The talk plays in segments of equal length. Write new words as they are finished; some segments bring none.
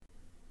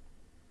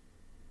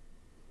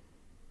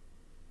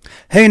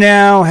Hey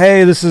now,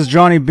 hey, this is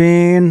Johnny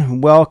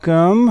Bean.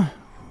 Welcome.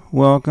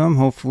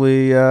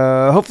 Hopefully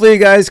you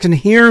guys can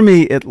hear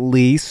me at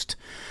least.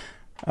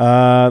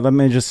 Let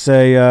me just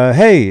say,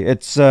 hey,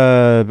 it's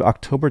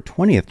October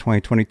 20th,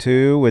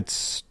 2022.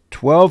 It's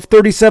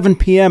 12:37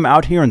 p.m.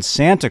 out here in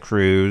Santa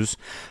Cruz.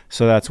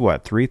 So that's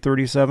what,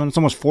 3:37? It's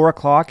almost 4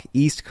 o'clock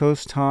East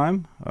Coast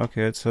time.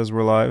 Okay, it says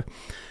we're live.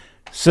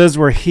 It says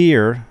we're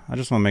here. I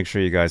just want to make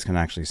sure you guys can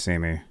actually see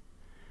me,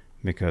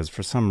 because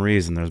for some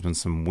reason there's been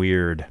some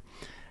weirdness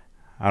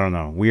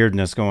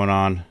going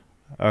on.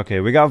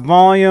 Okay, we got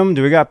volume.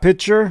 Do we got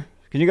picture?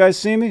 Can you guys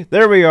see me?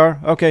 There we are.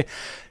 Okay.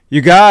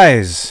 You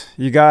guys,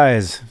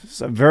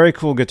 a very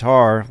cool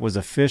guitar was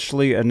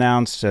officially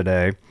announced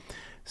today.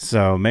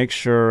 So make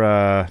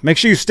sure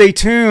you stay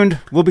tuned.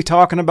 We'll be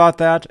talking about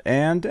that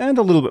and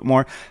a little bit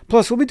more.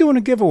 Plus, we'll be doing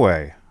a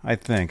giveaway, I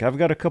think. I've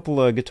got a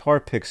couple of guitar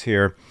picks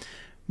here.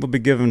 We'll be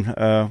giving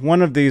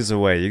one of these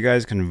away. You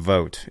guys can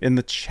vote in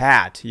the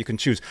chat. You can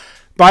choose.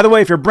 By the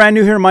way, if you're brand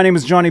new here, my name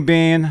is Johnny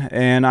Bean,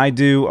 and I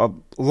do a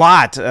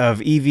lot of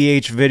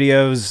EVH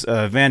videos,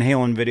 Van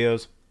Halen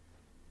videos,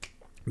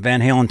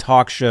 Van Halen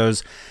talk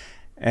shows.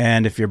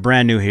 And if you're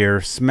brand new here,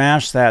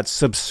 smash that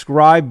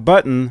subscribe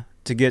button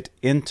to get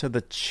into the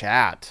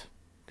chat,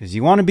 because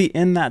you want to be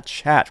in that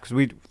chat.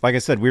 Because like I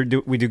said, we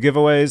do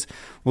giveaways.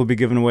 We'll be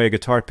giving away a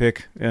guitar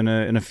pick in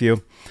a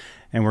few,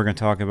 and we're going to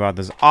talk about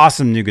this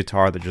awesome new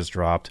guitar that just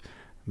dropped.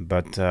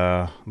 But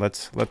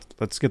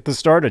let's get this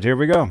started. Here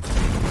we go.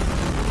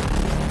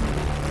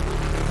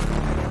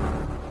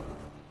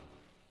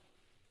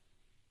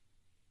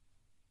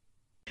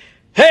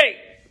 Hey,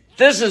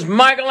 this is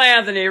Michael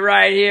Anthony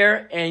right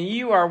here, and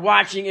you are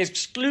watching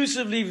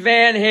exclusively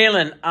Van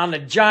Halen on the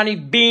Johnny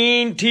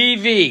Bean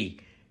TV.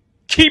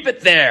 Keep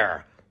it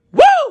there.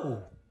 Woo!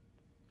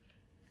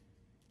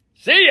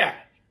 See ya!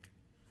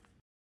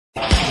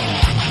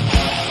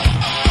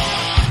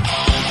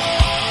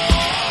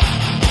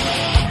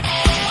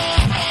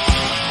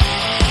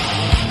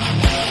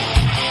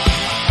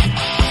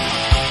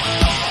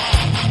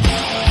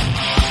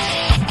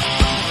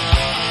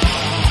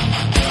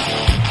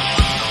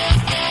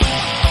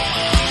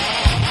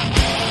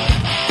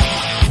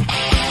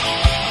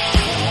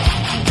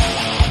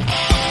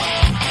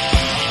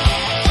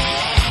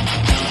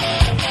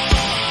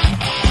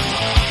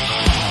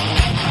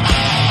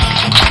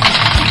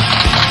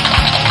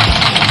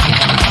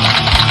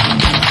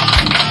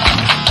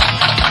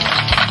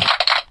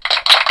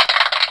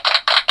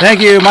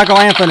 Thank you, Michael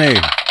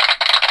Anthony.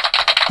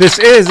 This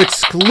is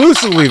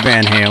exclusively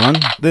Van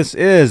Halen. This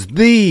is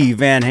the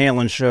Van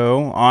Halen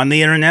show on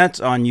the internet,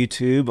 on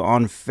YouTube,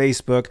 on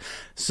Facebook.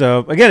 So,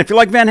 again, if you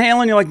like Van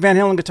Halen, you like Van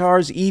Halen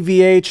guitars,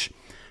 EVH,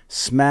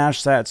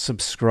 smash that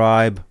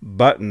subscribe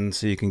button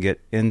so you can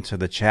get into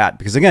the chat.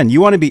 Because, again,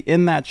 you want to be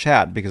in that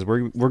chat, because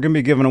we're going to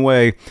be giving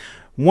away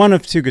one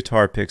of two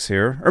guitar picks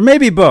here. Or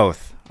maybe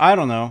both. I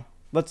don't know.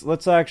 Let's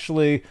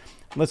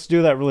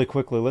do that really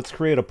quickly. Let's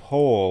create a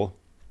poll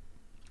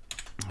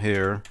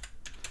here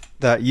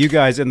that you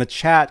guys in the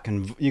chat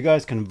can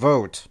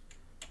vote.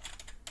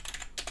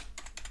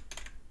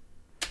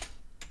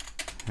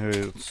 Here,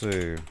 let's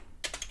see.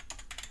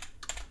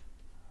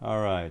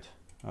 All right,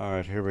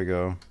 here we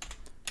go.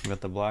 We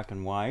got the black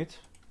and white,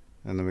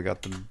 and then we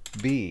got the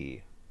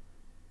B.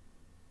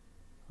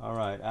 All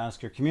right,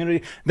 ask your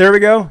community. There we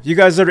go. You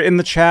guys that are in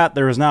the chat,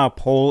 there is now a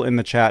poll in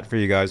the chat for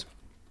you guys.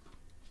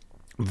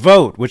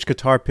 Vote which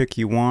guitar pick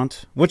you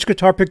want. Which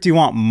guitar pick do you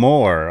want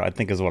more? I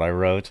think is what I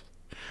wrote.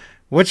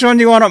 Which one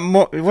do you want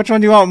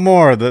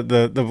more?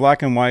 The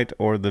black and white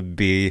or the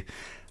B?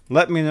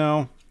 Let me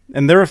know.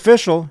 And they're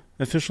official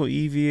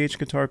EVH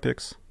guitar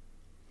picks.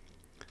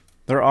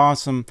 They're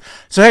awesome.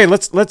 So hey,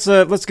 let's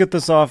get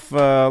this off.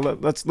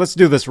 Let's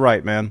do this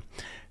right, man.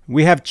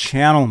 We have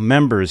channel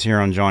members here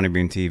on Johnny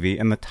Bean TV,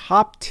 and the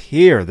top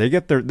tier, they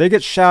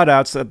get shout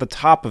outs at the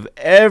top of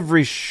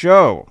every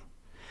show.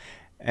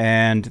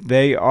 And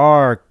they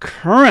are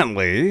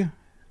currently,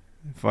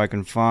 if I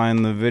can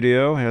find the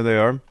video, here they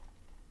are.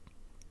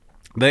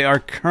 They are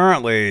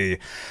currently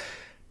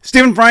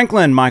Stephen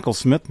Franklin, Michael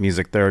Smith,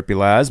 Music Therapy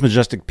Laz,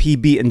 Majestic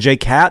PB and J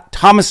Cat,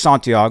 Thomas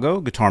Santiago,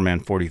 Guitar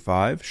Man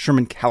 45,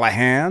 Sherman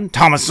Callahan,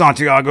 Thomas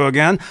Santiago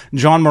again,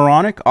 John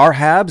Moronic, R.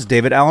 Habs,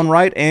 David Allen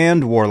Wright,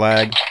 and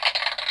Warlag.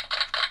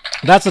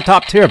 That's the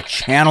top tier of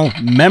channel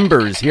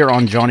members here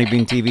on Johnny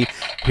Bean TV,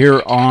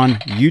 here on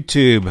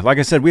YouTube. Like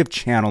I said, we have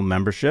channel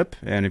membership,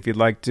 and if you'd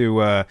like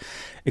to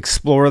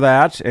explore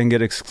that and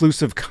get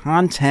exclusive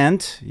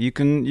content, you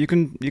can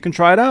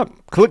try it out.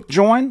 Click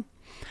join.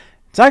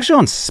 It's actually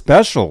on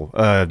special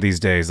these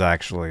days,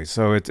 actually.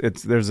 So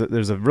there's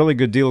a really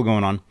good deal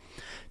going on.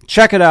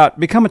 Check it out.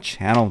 Become a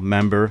channel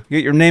member.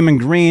 Get your name in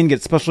green.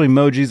 Get special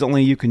emojis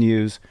only you can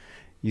use.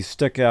 You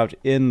stick out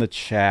in the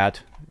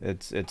chat.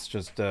 It's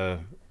just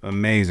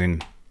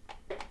amazing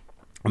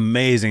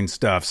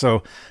stuff.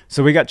 So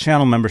we got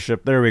channel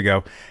membership. There we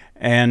go.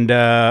 And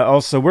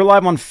also we're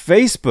live on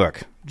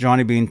Facebook,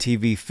 Johnny Bean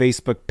TV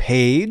Facebook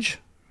page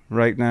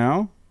right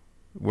now.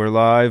 We're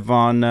live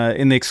on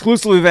in the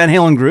exclusively Van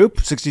Halen group,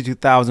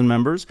 62,000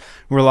 members.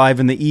 We're live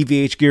in the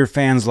EVH Gear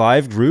Fans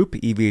Live group,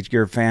 EVH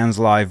Gear Fans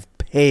Live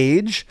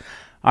page.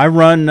 I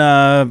run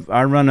an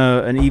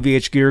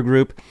EVH Gear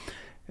group.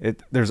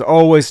 There's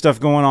always stuff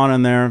going on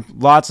in there.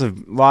 Lots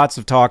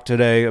of talk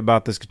today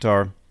about this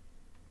guitar,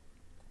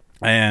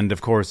 and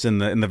of course in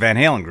the Van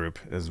Halen group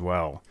as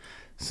well.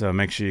 So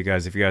make sure you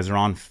guys, if you guys are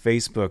on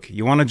Facebook,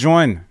 you want to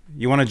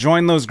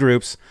join those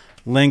groups.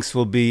 Links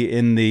will be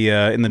in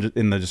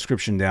the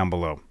description down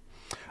below.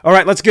 All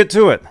right, let's get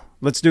to it.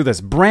 Let's do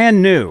this.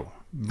 Brand new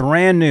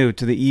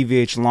to the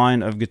EVH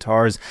line of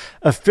guitars,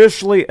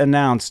 officially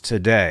announced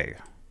today.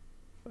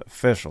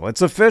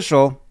 It's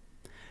official.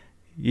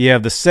 You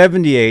have the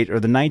 78 or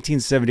the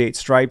 1978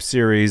 Stripe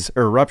Series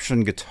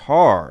Eruption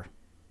guitar.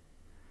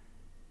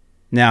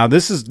 Now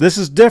this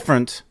is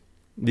different.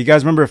 You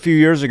guys remember a few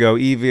years ago,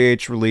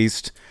 EVH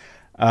released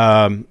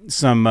some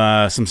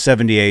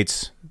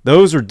 78s.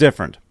 Those are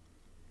different.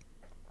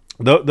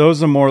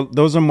 Those are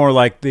more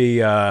like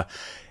the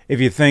if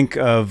you think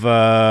of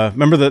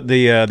remember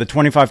the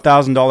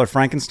 $25,000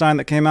 Frankenstein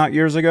that came out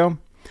years ago.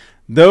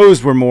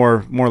 Those were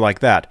more like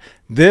that.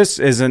 This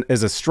is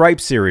a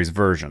Stripe Series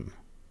version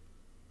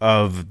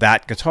of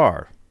that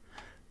guitar.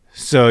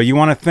 So you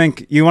want to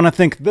think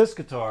this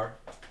guitar.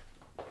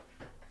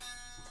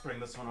 Let's bring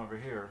this one over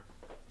here.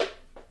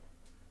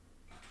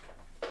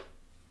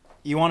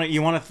 You want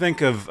to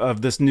think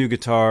of this new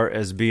guitar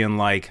as being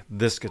like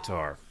this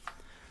guitar.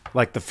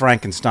 Like the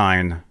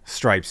Frankenstein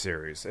Stripe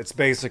Series. It's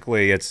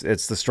basically it's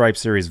the Stripe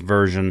Series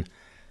version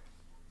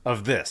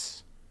of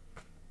this.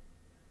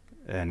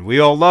 And we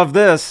all love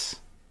this.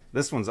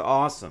 This one's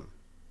awesome.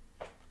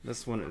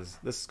 This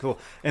is cool.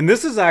 And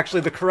this is actually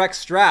the correct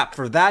strap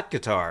for that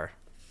guitar.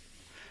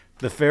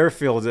 The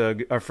Fairfield,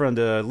 our friend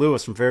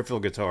Lewis from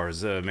Fairfield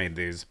Guitars made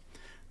these.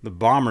 The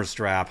bomber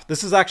strap.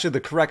 This is actually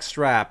the correct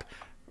strap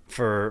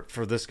for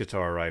this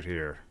guitar right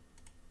here.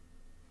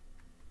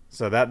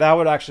 So that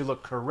would actually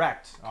look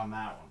correct on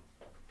that one.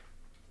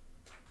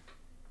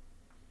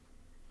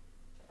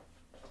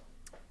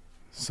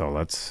 So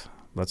let's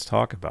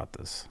talk about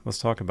this. Let's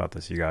talk about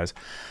this, you guys.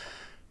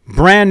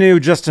 Brand new,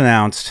 just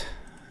announced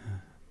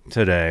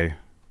today,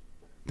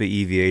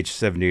 the EVH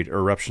 78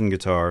 Eruption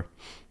guitar.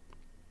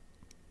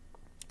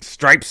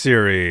 Stripe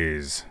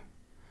Series.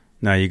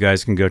 Now you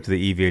guys can go to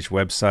the EVH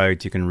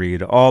website. You can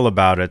read all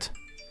about it.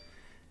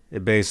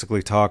 It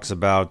basically talks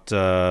about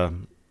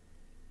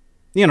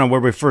where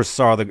we first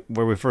saw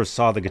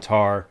the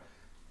guitar,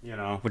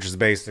 which is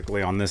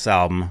basically on this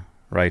album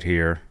right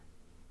here.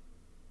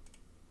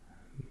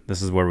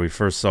 This is where we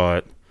first saw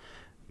it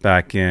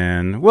back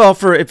in. Well,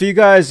 if you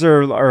guys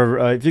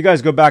if you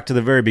guys go back to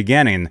the very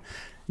beginning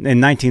in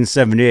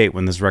 1978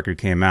 when this record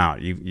came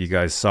out, you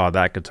guys saw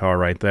that guitar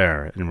right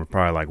there, and we're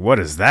probably like, "What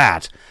is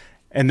that?"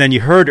 And then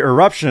you heard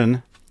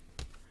Eruption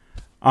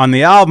on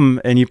the album,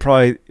 and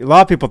a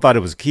lot of people thought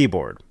it was a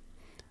keyboard.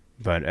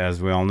 But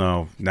as we all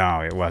know,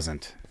 no, it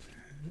wasn't.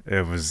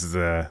 It was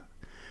the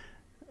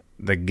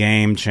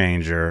game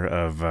changer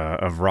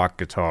of rock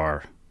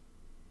guitar.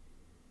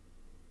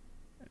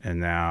 And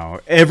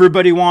now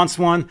everybody wants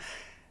one,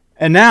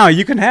 and now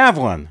you can have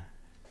one.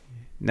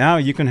 Now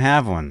you can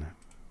have one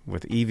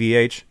with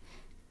EVH.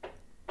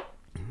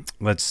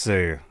 Let's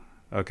see.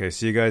 Okay,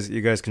 so you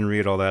guys can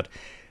read all that.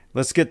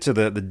 Let's get to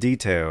the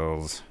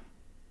details.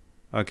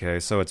 Okay,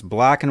 so it's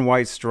black and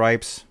white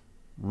stripes,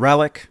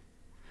 relic.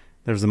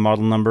 There's the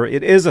model number.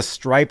 It is a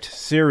striped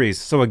series.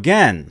 So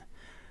again,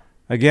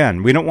 we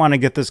don't want to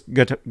get this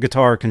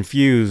guitar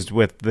confused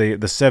with the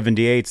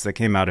 78s that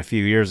came out a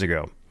few years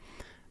ago.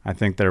 I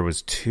think there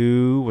was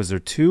two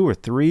or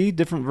three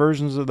different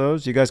versions of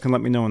those? You guys can let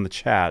me know in the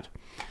chat.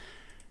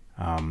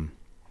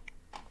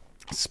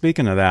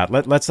 Speaking of that,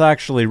 let's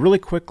actually really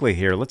quickly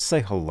here, let's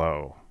say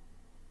hello.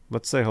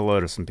 Let's say hello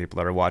to some people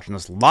that are watching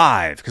this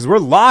live, because we're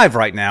live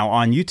right now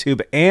on YouTube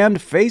and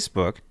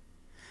Facebook.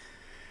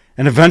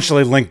 And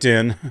eventually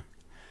LinkedIn.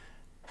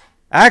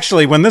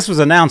 Actually, when this was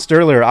announced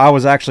earlier, I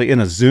was actually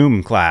in a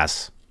Zoom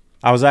class.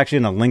 I was actually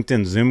in a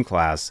LinkedIn Zoom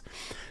class.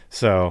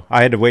 So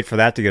I had to wait for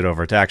that to get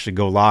over to actually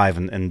go live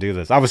and do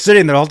this. I was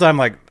sitting there the whole time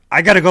like,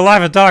 I got to go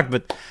live and talk,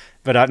 but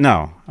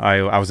no,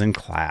 I was in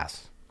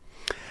class.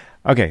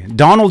 Okay,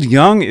 Donald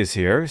Young is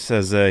here.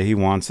 Says he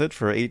wants it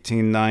for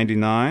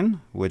 $18.99,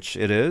 which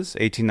it is,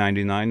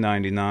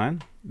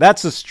 $18.99.99.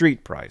 That's a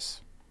street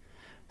price.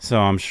 So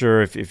I'm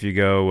sure if you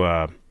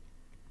go...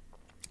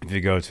 if you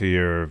go to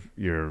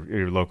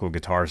your local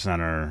guitar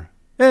center,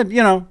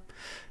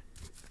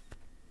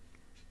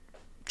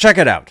 check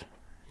it out.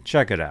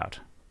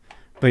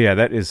 But yeah,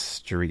 that is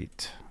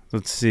street.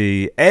 Let's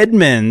see.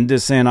 Edmund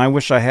is saying, I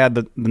wish I had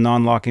the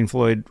non-locking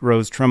Floyd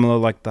Rose tremolo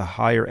like the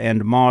higher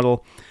end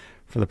model.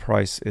 For the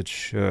price it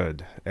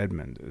should.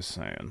 Edmund is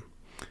saying.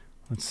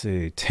 Let's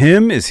see.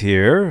 Tim is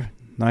here.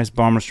 Nice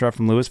bomber strap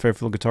from Lewis,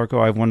 Fairfield Guitar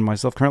Co. I have one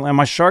myself currently on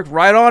my Shark.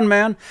 Right on,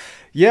 man.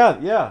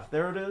 Yeah,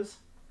 there it is.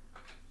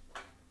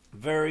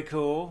 Very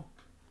cool.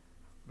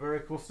 Very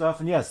cool stuff.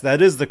 And yes,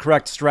 that is the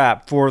correct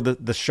strap for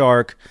the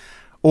Shark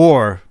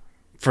or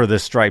for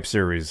this Stripe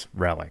Series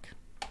relic.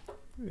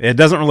 It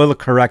doesn't really look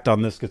correct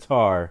on this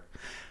guitar,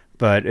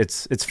 but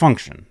it's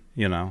function,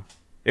 you know.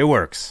 It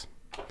works.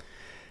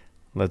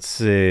 Let's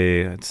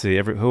see.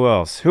 Who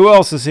else? Who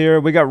else is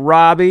here? We got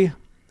Robbie.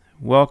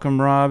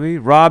 Welcome, Robbie.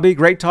 Robbie,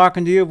 great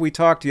talking to you. We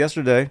talked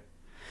yesterday,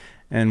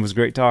 and it was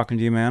great talking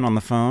to you, man, on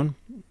the phone.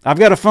 I've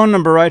got a phone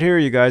number right here,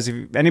 you guys. If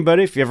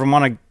you ever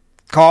want to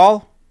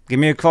call, give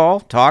me a call,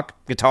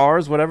 talk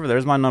guitars, whatever.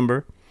 There's my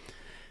number.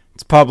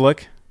 It's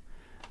public.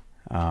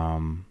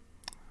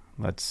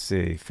 Let's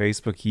see.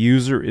 Facebook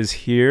user is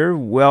here.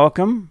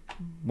 Welcome.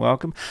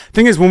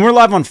 Thing is, when we're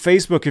live on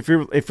Facebook,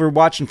 if we're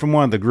watching from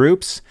one of the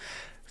groups,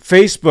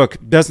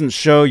 Facebook doesn't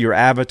show your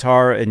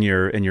avatar and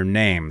your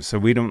name, so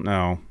we don't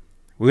know.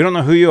 We don't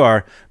know who you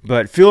are,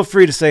 but feel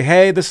free to say,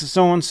 "Hey, this is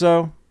so and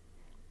so,"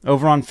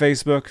 over on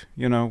Facebook.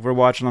 You know, we're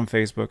watching on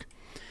Facebook,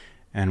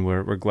 and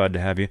we're glad to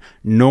have you.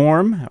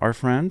 Norm, our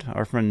friend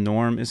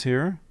Norm is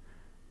here.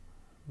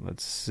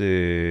 Let's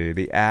see.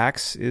 The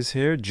Axe is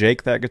here.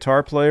 Jake, that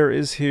guitar player,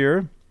 is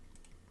here.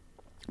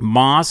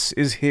 Moss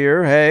is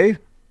here. Hey.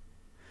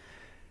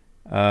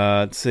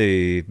 Let's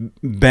see.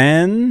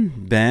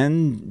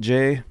 Ben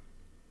J.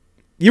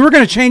 You were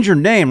going to change your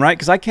name, right?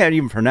 Because I can't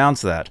even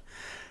pronounce that.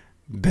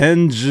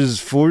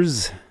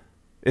 Benjisfors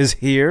is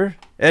here.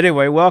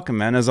 Anyway, welcome,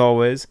 man, as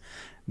always.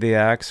 The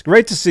Axe.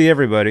 Great to see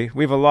everybody.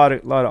 We have a lot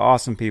of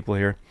awesome people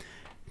here.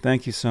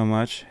 Thank you so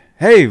much.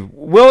 Hey,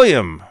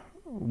 William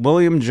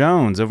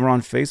Jones over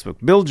on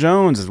Facebook. Bill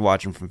Jones is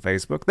watching from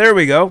Facebook. There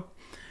we go.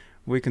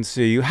 We can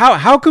see you.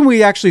 How can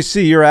we actually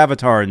see your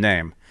avatar and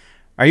name?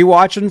 Are you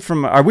watching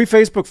from? Are we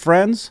Facebook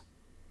friends?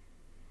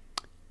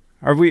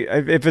 Are we?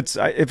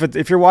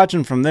 If you're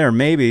watching from there,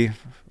 maybe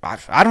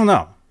I don't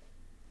know.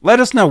 Let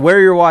us know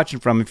where you're watching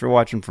from if you're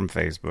watching from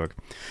Facebook.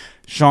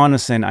 Sean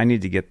is saying, I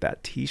need to get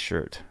that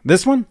T-shirt.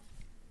 This one?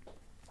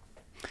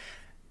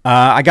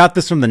 I got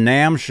this from the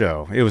NAMM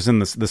show. It was in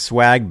the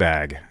swag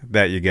bag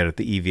that you get at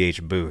the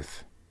EVH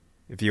booth.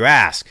 If you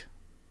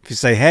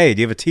say, hey,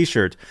 do you have a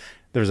T-shirt?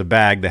 There's a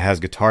bag that has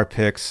guitar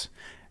picks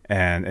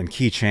and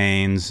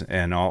keychains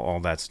and all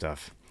that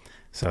stuff.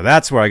 So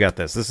that's where I got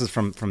this. This is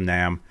from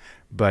NAMM.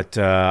 But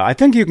I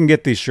think you can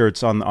get these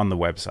shirts on the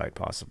website,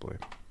 possibly.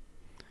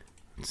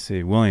 Let's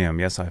see. William,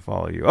 yes, I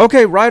follow you.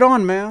 Okay, right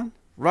on, man.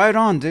 Right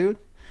on, dude.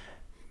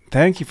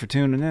 Thank you for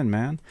tuning in,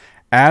 man.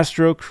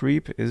 Astro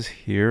Creep is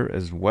here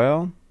as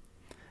well.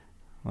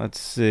 Let's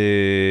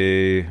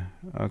see.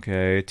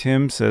 Okay,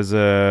 Tim says,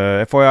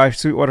 FYI,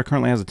 Sweetwater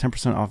currently has a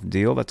 10% off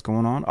deal that's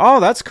going on. Oh,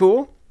 that's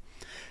cool.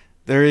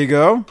 There you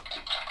go.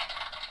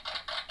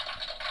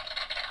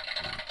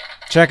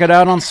 Check it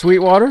out on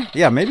Sweetwater.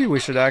 Yeah, maybe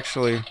we should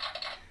actually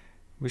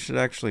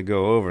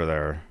go over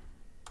there.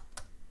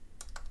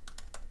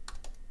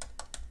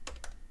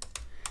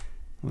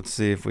 Let's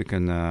see if we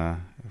can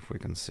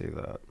see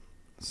that.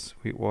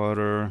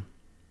 Sweetwater.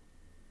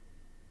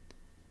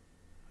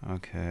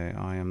 Okay,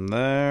 I am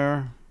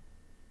there.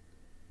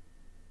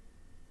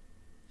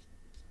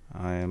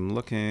 I am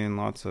looking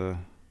lots of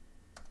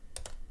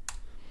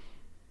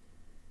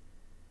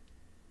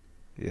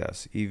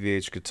yes,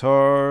 EVH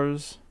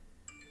guitars.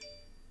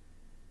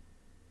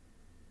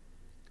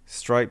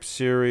 Stripe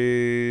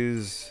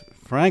Series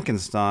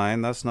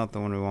Frankenstein. That's not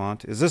the one we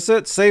want. Is this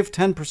it? Save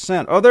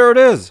 10%. Oh, there it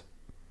is.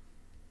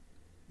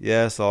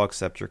 Yes, I'll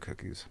accept your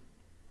cookies.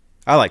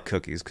 I like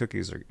cookies.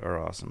 Cookies are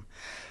awesome.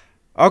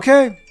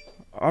 Okay.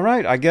 All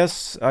right. I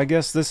guess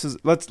this is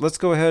let's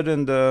go ahead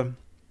and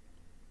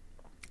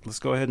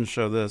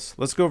show this.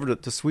 Let's go over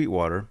to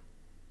Sweetwater.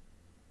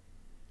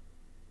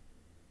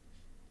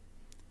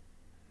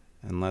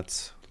 And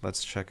let's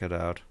check it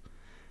out.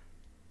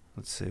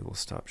 Let's see, we'll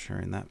stop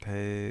sharing that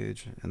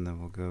page and then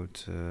we'll go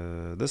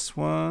to this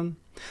one.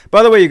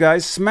 By the way, you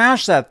guys,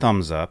 smash that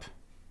thumbs up.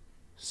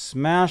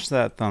 Smash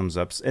that thumbs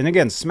up. And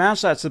again,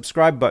 smash that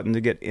subscribe button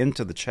to get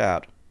into the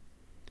chat.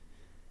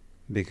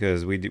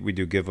 Because we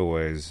do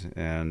giveaways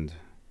and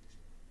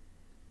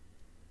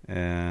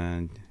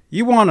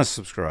you want to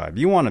subscribe.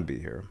 You want to be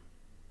here.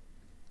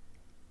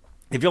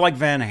 If you like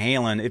Van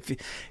Halen, if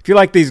you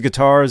like these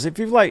guitars, if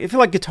you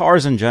like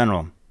guitars in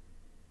general,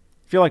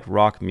 if you like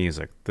rock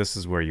music, this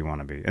is where you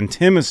want to be. And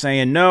Tim is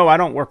saying, no, I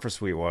don't work for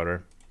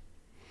Sweetwater.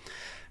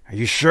 Are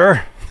you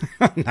sure?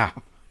 No.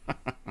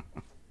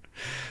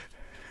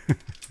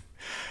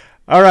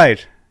 All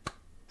right.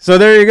 So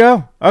there you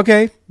go.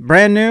 Okay.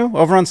 Brand new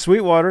over on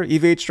Sweetwater.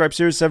 EVH Stripe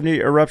Series 70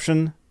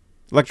 Eruption.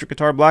 Electric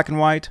guitar, black and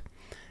white.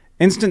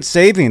 Instant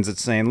savings,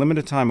 it's saying.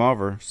 Limited time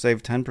offer.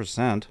 Save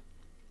 10%.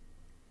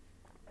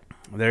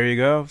 There you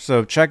go.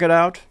 So check it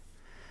out.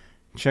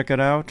 Check it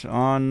out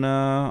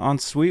on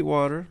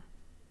Sweetwater.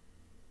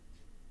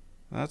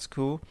 That's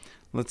cool.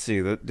 Let's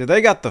see.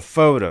 They got the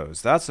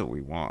photos. That's what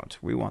we want.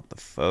 We want the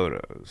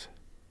photos.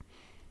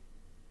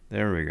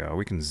 There we go.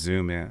 We can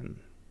zoom in.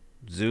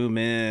 Zoom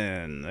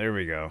in. There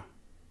we go.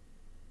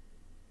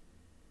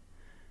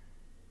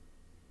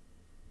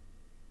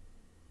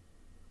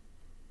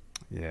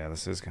 Yeah,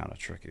 this is kind of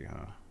tricky,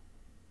 huh?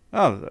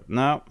 Oh,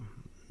 no.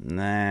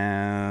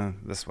 Nah,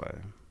 this way.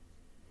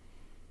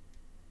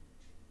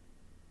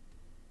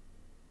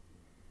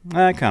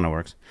 That kind of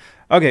works.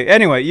 Okay,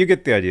 anyway, you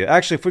get the idea.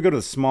 Actually, if we go to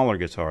the smaller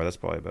guitar, that's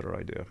probably a better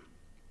idea.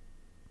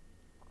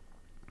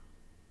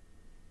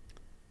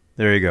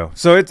 There you go.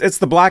 So it's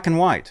the black and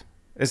white.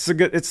 It's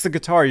the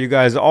guitar you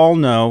guys all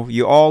know,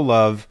 you all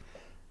love.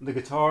 The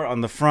guitar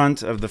on the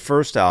front of the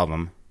first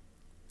album.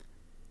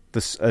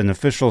 An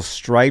official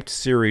Striped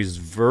Series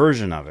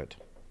version of it.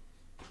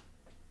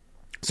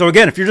 So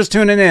again, if you're just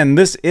tuning in,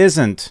 this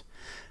isn't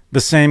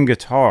the same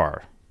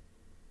guitar.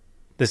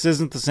 This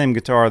isn't the same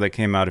guitar that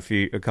came out a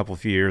few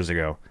years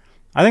ago.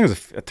 I think it was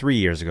 3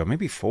 years ago,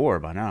 maybe 4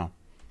 by now.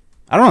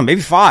 I don't know,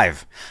 maybe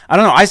 5. I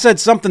don't know. I said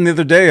something the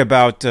other day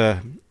about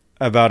a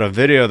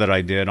video that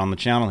I did on the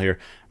channel here.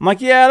 I'm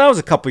like, yeah, that was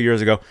a couple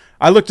years ago.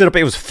 I looked it up.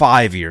 It was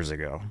 5 years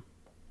ago.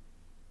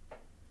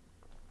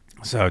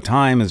 So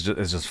time is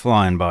just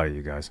flying by,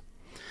 you guys.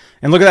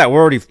 And look at that.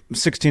 We're already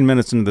 16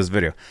 minutes into this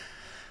video.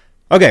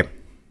 Okay.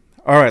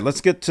 All right, let's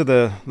get to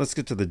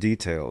the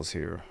details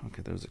here.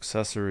 Okay, there's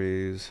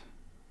accessories.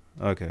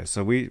 Okay,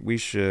 so we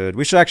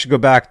should actually go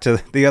back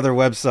to the other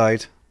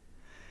website.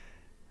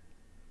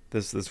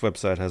 This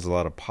website has a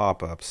lot of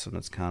pop-ups and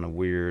it's kind of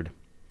weird.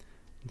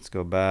 Let's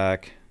go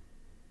back.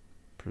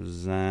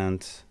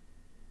 Present.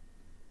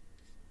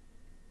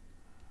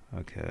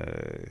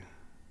 Okay.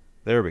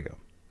 There we go.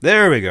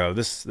 There we go.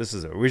 This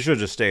is it. We should have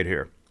just stayed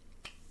here.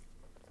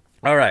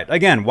 All right.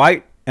 Again,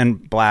 white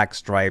and black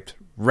striped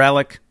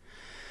relic.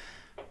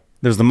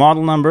 There's the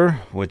model number,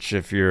 which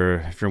if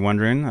you're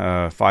wondering,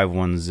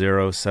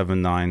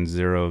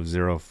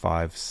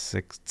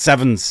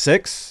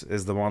 510-790-0576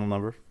 is the model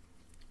number.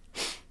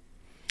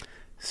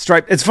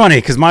 Stripe. It's funny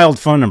because my old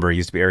phone number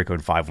used to be area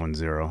code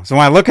 510. So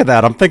when I look at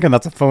that, I'm thinking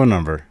that's a phone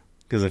number.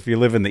 Because if you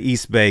live in the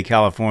East Bay,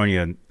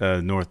 California,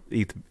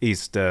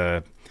 Northeast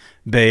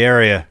Bay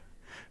Area,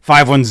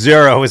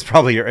 510 is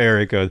probably your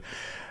area code.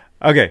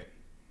 Okay,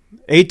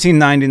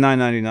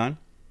 $1899.99.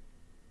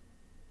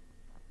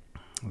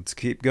 Let's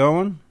keep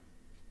going.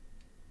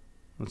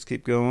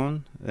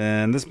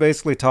 And this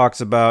basically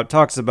talks about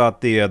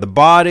the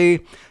body,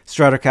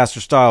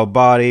 Stratocaster style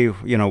body,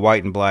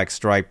 white and black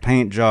striped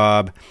paint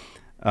job,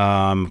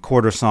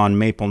 quarter sawn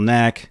maple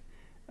neck,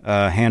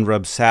 hand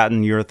rubbed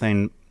satin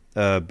urethane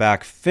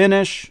back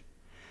finish,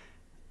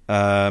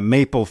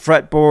 maple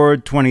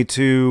fretboard,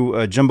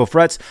 22 jumbo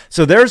frets.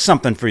 So there's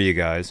something for you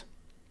guys.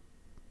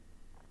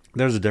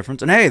 There's a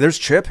difference. And hey, there's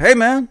Chip. Hey,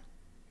 man.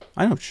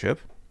 I know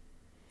Chip.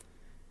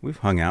 We've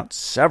hung out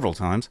several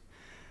times.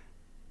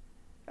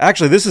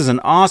 Actually, this is an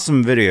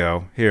awesome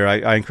video here.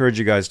 I encourage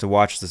you guys to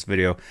watch this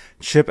video.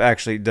 Chip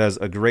actually does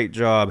a great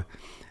job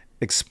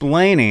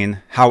explaining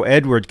how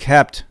Edward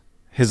kept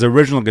his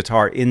original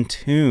guitar in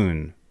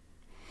tune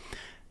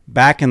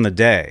back in the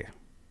day.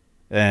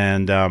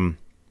 And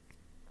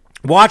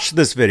watch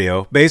this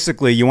video.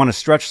 Basically, you want to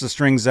stretch the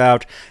strings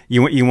out.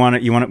 You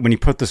want when you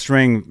put the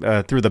string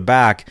through the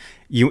back,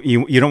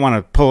 you don't want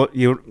to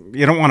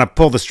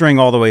pull the string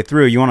all the way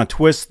through. You want to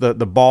twist the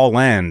ball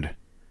end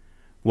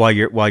while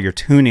you're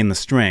tuning the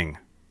string.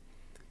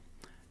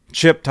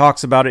 Chip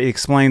talks about it. He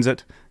explains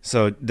it.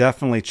 So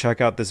definitely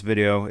check out this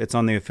video. It's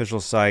on the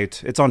official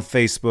site. It's on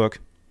Facebook,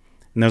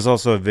 and there's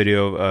also a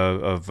video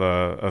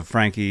of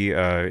Frankie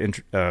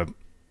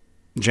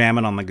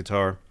jamming on the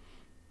guitar.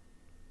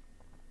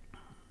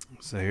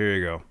 So here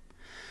you go.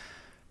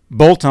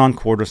 Bolt-on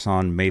quarter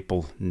sawn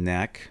maple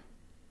neck.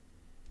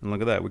 And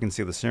look at that. We can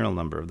see the serial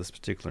number of this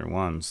particular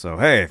one. So,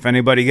 hey, if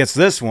anybody gets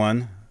this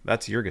one,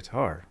 that's your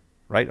guitar.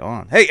 Right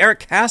on. Hey, Eric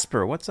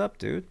Casper. What's up,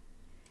 dude?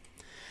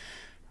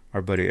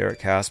 Our buddy Eric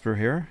Casper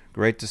here.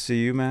 Great to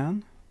see you,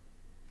 man.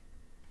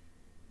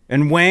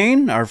 And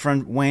Wayne, our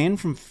friend Wayne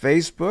from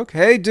Facebook.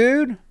 Hey,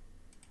 dude.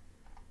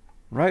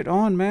 Right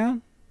on,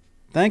 man.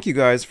 Thank you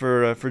guys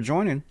for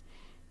joining.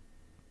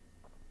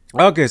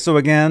 Okay, so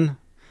again,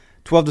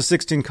 12 to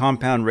 16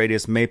 compound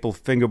radius maple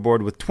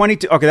fingerboard with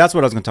 22. Okay, that's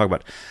what I was going to talk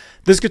about.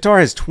 This guitar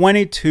has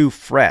 22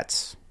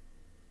 frets.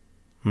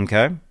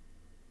 Okay.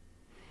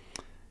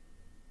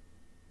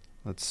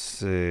 Let's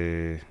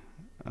see.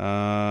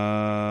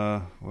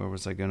 Where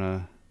was I going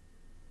to?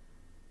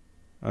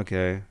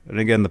 Okay. And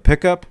again, the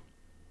pickup.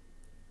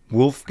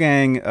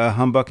 Wolfgang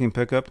humbucking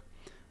pickup.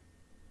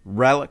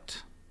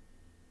 Relict.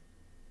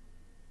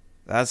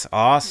 That's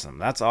awesome.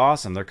 That's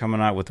awesome. They're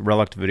coming out with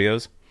Relict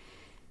videos.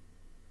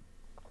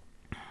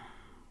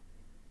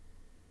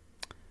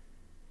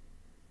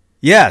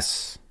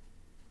 Yes.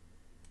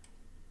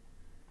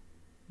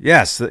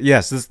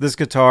 This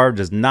guitar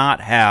does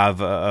not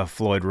have a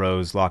Floyd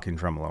Rose locking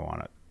tremolo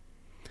on it.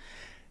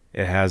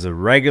 It has a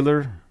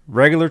regular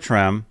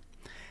trem,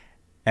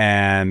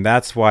 and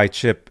that's why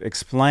Chip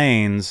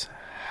explains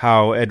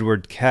how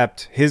Edward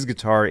kept his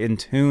guitar in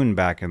tune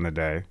back in the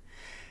day.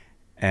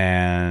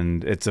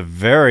 And it's a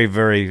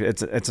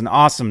it's an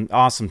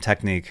awesome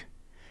technique.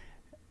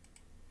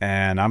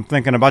 And I'm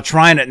thinking about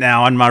trying it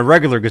now on my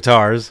regular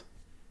guitars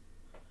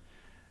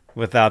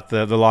without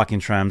the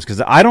locking trems,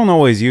 because I don't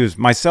always use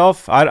I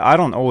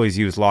don't always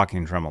use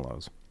locking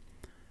tremolos.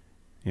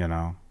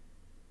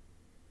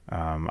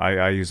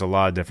 I use a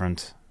lot of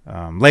different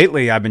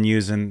Lately, I've been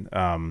using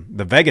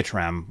the Vega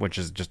trem, which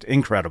is just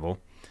incredible,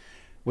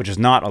 which is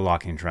not a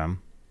locking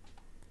trem.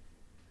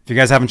 If you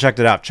guys haven't checked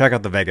it out, check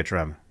out the Vega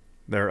trem.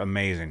 They're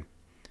amazing.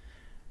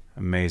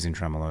 Amazing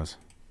tremolos.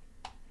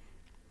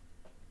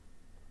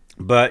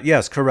 But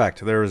yes,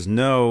 correct. There is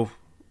no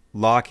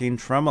locking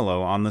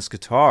tremolo on this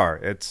guitar.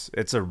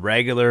 It's a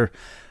regular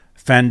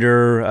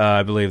Fender.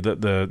 I believe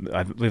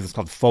it's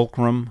called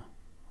Fulcrum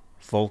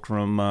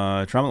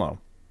tremolo.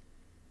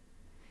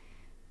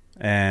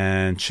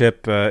 And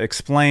Chip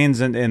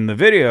explains in the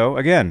video.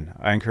 Again,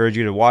 I encourage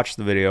you to watch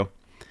the video.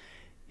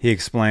 He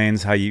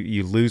explains how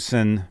you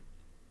loosen.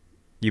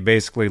 You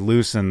basically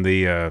loosen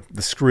the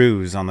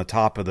screws on the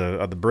top of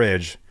the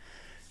bridge,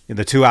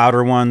 the two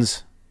outer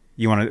ones.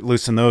 You want to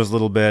loosen those a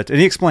little bit, and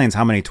he explains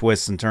how many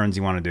twists and turns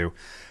you want to do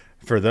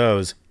for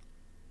those.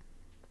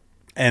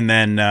 And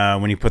then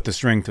when you put the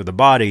string through the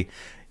body,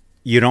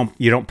 you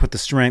don't put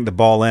the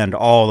ball end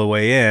all the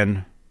way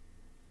in.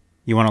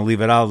 You want to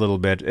leave it out a little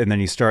bit, and then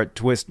you start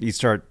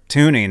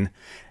tuning,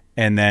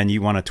 and then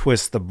you want to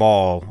twist the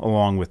ball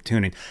along with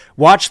tuning.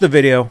 Watch the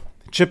video.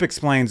 Chip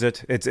explains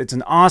it. It's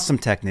an awesome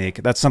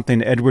technique. That's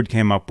something Edward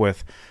came up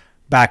with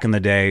back in the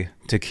day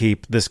to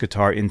keep this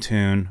guitar in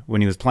tune when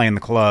he was playing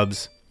the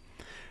clubs,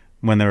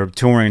 when they were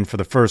touring for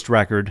the first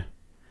record.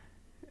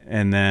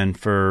 And then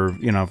for,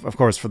 of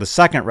course, for the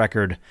second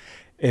record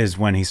is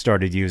when he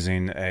started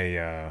using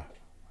a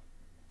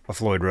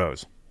Floyd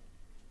Rose.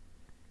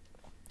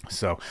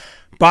 So,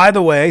 by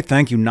the way,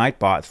 thank you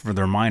Nightbot for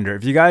the reminder.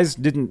 If you guys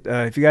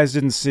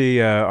didn't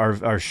see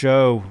our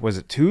show, was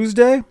it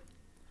Tuesday?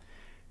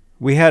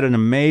 We had an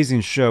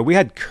amazing show. We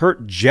had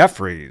Kurt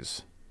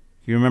Jeffries.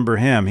 You remember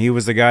him? He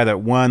was the guy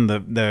that won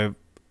the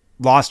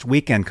Lost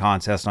Weekend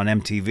contest on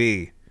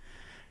MTV.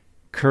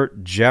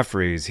 Kurt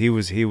Jeffries. He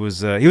was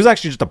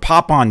actually just a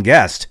pop-on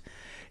guest.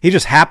 He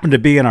just happened to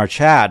be in our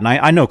chat, and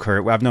I know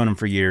Kurt. I've known him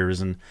for years,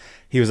 and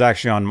he was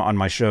actually on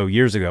my show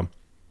years ago.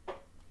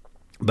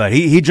 But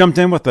he jumped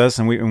in with us,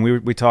 and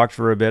we talked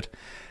for a bit.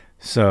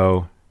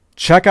 So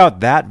check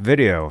out that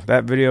video.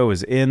 That video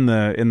is in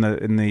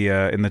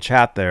the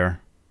chat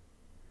there.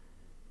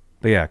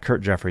 But yeah,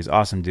 Kurt Jeffries,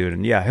 awesome dude,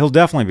 and yeah, he'll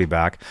definitely be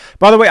back.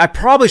 By the way, I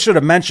probably should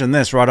have mentioned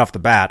this right off the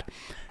bat,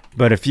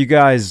 but if you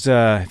guys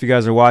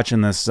are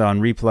watching this on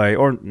replay,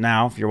 or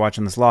now if you're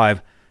watching this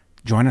live,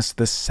 join us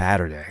this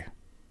Saturday.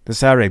 This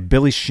Saturday,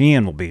 Billy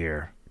Sheehan will be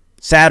here.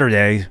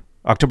 Saturday,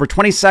 October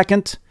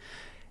 22nd,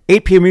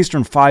 8 p.m.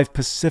 Eastern, 5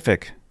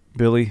 Pacific.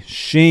 Billy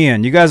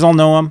Sheehan, you guys all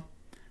know him.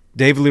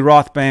 David Lee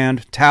Roth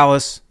Band,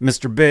 Talus,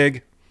 Mr.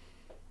 Big.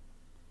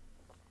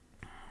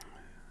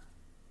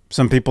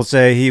 Some people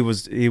say he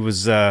was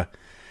one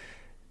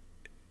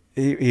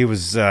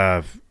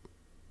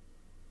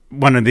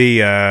of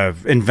the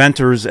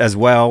inventors as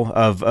well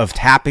of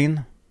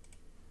tapping.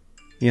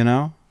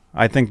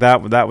 I think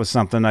that was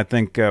something. I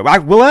think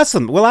we'll ask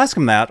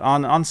him that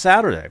on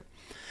Saturday.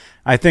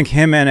 I think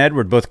him and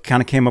Edward both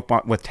kind of came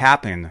up with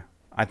tapping.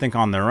 I think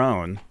on their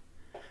own.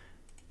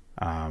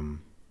 Look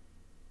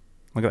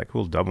at that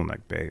cool double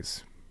neck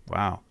bass.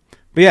 Wow.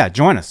 But yeah,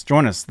 join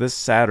us this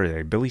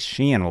Saturday. Billy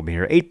Sheehan will be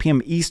here, 8 p.m.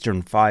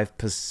 Eastern, 5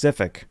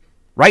 Pacific.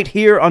 Right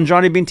here on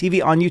Johnny Bean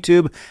TV on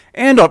YouTube,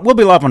 and we'll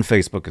be live on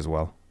Facebook as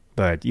well.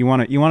 But you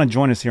want to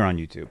join us here on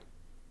YouTube.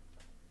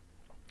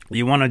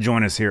 You want to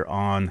join us here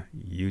on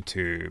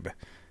YouTube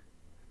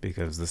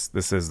because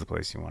this is the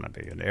place you want to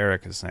be. And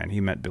Eric is saying he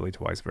met Billy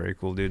twice. Very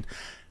cool dude.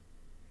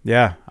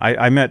 Yeah,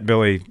 I met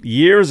Billy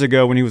years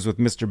ago when he was with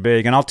Mr.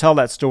 Big, and I'll tell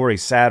that story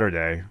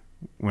Saturday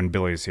when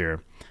Billy's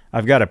here.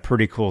 I've got a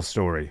pretty cool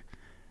story.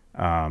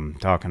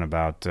 Talking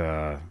about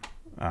that.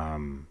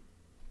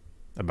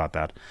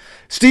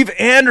 Steve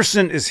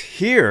Anderson is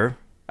here.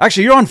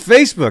 Actually, you're on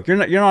Facebook. You're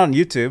not on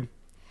YouTube.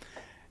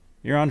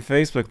 You're on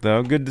Facebook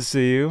though. Good to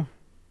see you.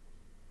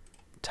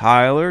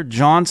 Tyler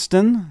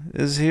Johnston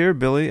is here.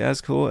 Billy,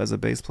 as cool as a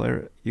bass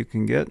player you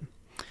can get.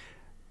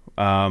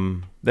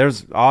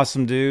 There's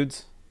awesome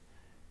dudes.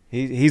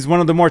 He's one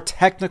of the more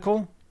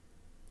technical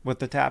with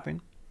the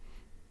tapping.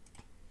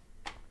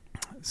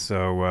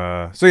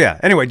 So yeah.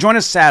 Anyway, join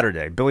us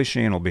Saturday. Billy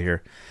Sheehan will be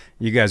here.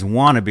 You guys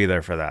want to be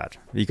there for that.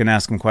 You can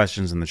ask him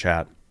questions in the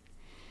chat.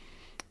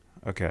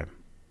 Okay.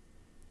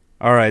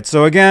 All right.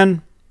 So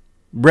again,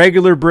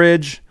 regular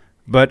bridge,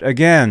 but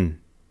again,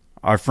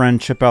 our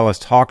friend Chip Ellis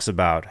talks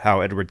about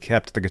how Edward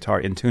kept the guitar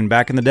in tune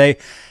back in the day,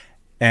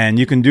 and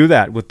you can do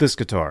that with this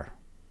guitar.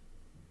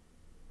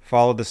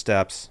 Follow the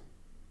steps.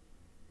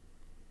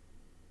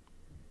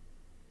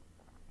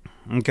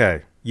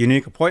 Okay.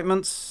 Unique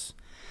appointments.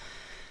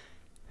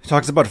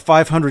 Talks about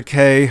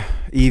 500K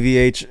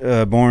EVH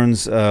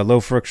Borns low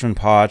friction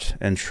pot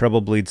and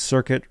treble bleed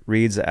circuit.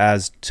 Reads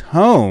as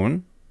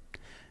tone.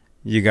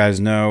 You guys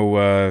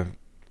know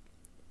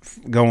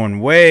going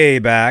way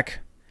back,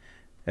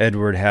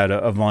 Edward had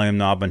a volume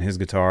knob on his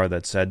guitar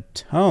that said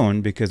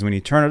tone because when you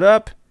turn it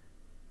up,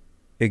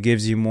 it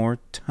gives you more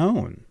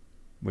tone,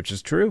 which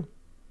is true.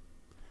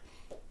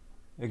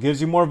 It gives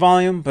you more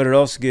volume, but it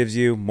also gives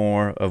you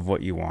more of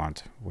what you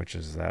want, which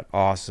is that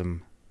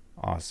awesome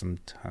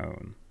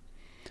tone.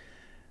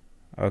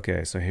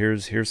 Okay, so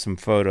here's some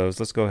photos.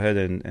 Let's go ahead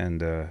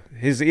and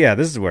yeah,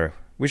 this is where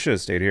we should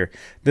have stayed here.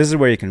 This is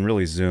where you can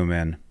really zoom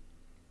in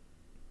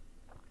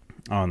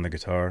on the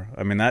guitar.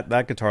 I mean,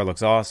 that guitar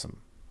looks awesome.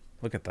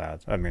 Look at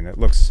that. I mean, it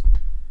looks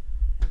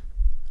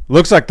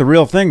like the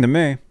real thing to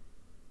me.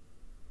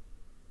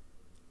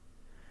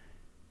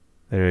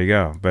 There you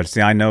go. But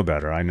see, I know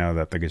better. I know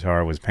that the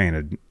guitar was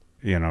painted,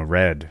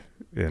 red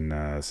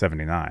in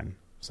 79.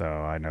 So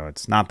I know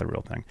it's not the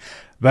real thing.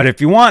 But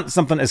if you want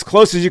something as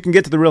close as you can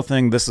get to the real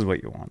thing, this is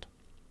what you want.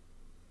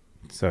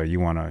 So you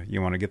wanna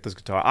get this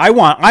guitar. I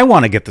want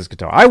to get this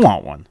guitar. I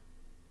want one.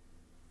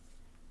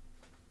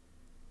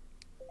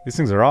 These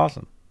things are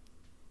awesome.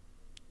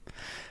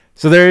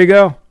 So there you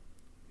go.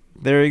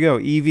 There you go.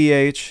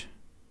 EVH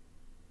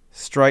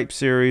Stripe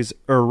Series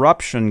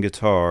Eruption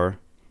guitar.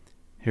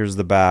 Here's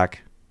the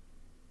back.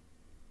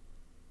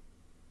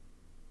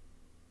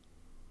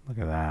 Look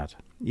at that.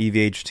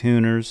 EVH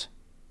tuners.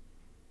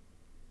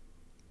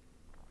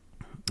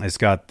 It's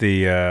got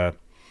the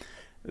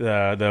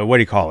what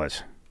do you call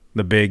it?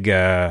 The big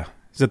is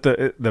it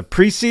the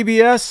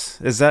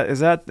pre-CBS? Is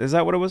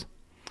that what it was?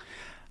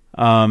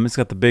 It's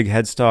got the big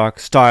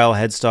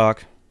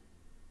headstock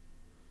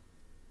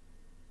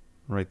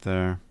right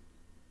there.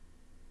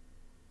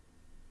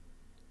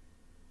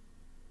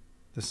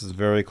 This is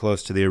very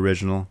close to the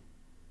original.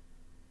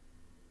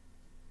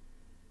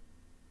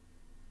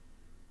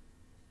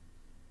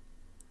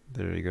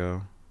 There you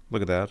go.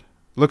 Look at that.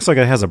 Looks like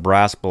it has a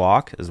brass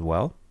block as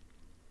well.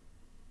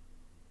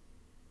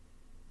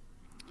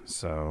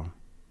 So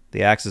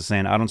the axe is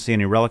saying, I don't see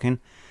any relicing.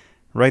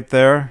 Right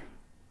there.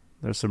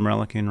 There's some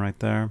relicing right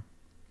there.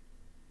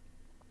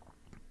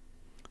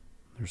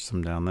 There's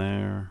some down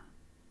there.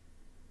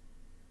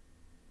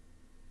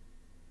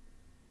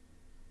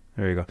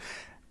 There you go.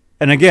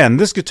 And again,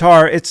 this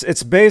guitar,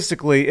 it's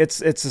basically it's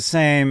the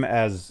same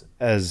as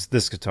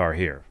this guitar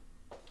here.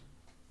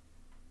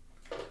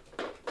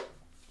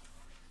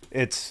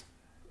 It's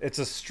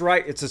a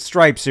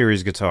Stripe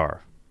series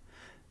guitar.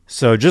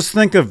 So just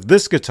think of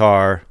this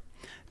guitar.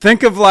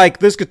 Think of like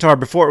this guitar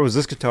before it was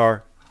this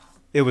guitar.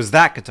 It was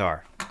that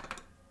guitar.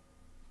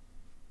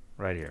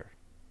 Right here.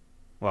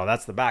 Well,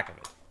 that's the back of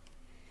it.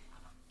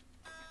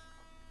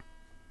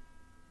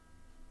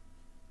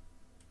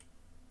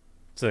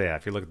 So yeah,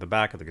 if you look at the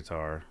back of the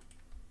guitar.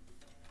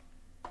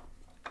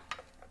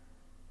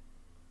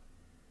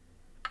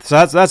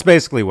 So that's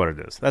basically what it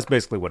is. That's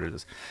basically what it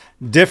is.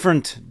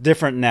 Different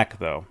neck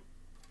though.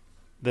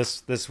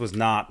 This was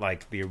not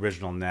like the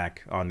original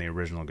neck on the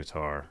original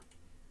guitar.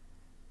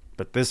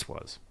 But this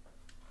was.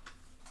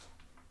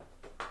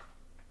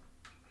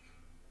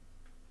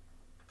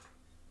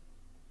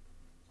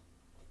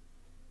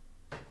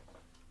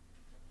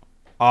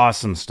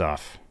 Awesome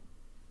stuff.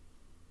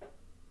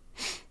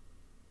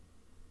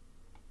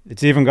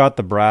 It's even got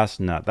the brass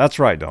nut. That's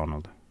right,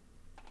 Donald.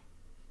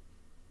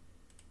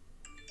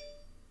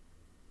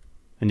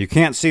 And you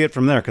can't see it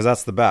from there because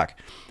that's the back.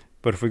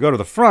 But if we go to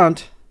the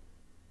front,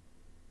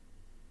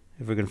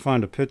 if we can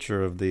find a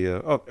picture of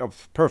the...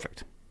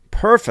 perfect.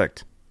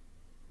 Perfect.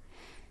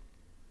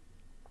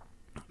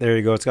 There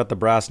you go. It's got the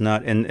brass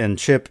nut. And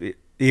Chip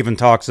even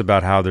talks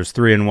about how there's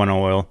 3-in-1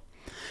 oil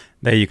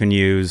that you can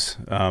use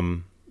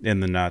in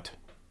the nut.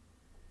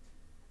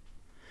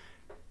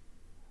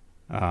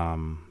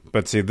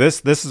 But see,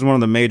 this is one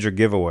of the major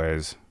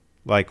giveaways.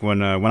 Like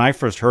when I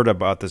first heard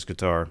about this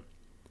guitar,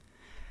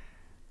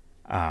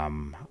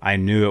 I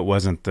knew it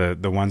wasn't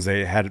the ones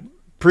they had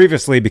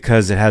previously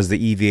because it has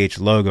the EVH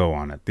logo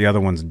on it. The other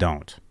ones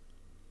don't.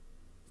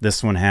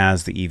 This one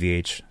has the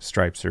EVH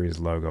Stripe Series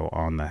logo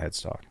on the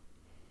headstock.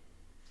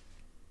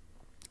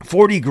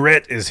 40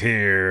 Grit is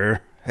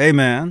here. Hey,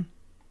 man.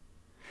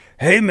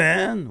 Hey,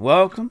 man.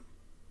 Welcome.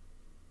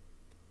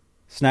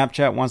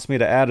 Snapchat wants me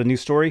to add a new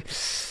story.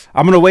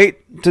 I'm going to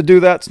wait to do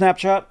that,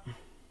 Snapchat.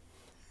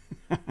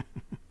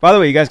 By the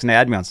way, you guys can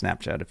add me on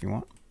Snapchat if you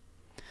want.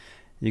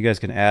 You guys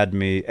can add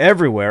me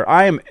everywhere.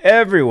 I am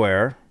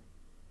everywhere.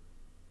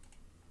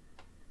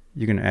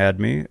 You can add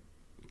me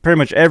pretty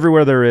much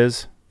everywhere there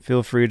is.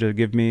 Feel free to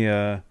give me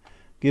a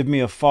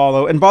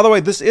follow. And by the way,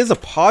 this is a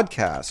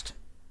podcast.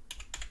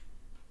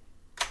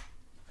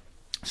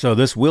 So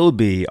this will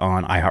be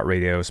on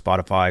iHeartRadio,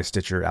 Spotify,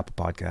 Stitcher, Apple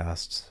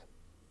Podcasts,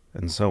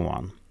 and so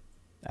on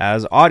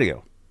as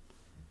audio.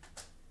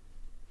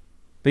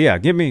 But yeah,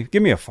 give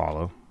me a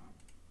follow.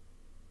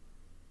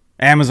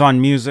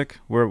 Amazon Music.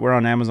 We're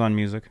on Amazon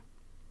Music.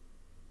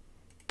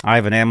 I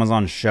have an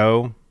Amazon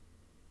show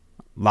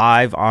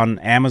live on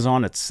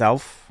Amazon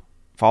itself.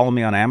 Follow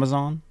me on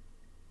Amazon.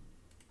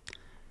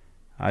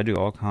 I do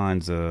all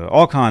kinds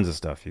of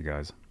stuff, you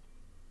guys.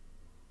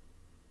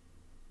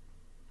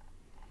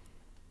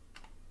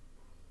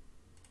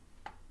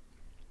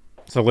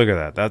 So look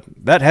at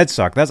that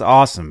headstock. That's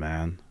awesome,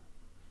 man.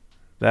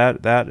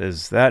 That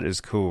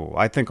is cool.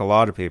 I think a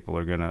lot of people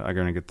are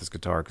gonna get this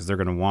guitar because they're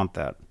gonna want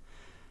that.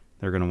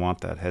 They're gonna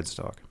want that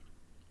headstock.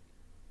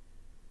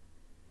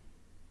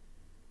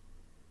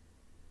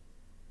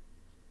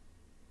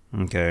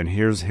 Okay, and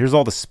here's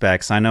all the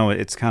specs. I know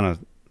it's kind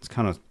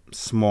of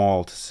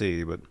small to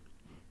see, but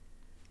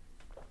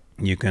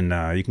you can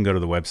go to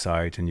the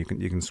website and you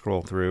can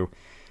scroll through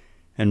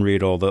and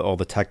read all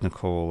the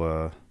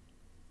technical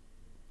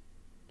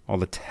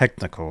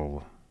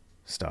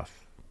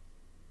stuff.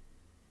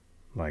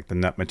 Like the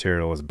nut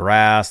material is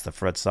brass, the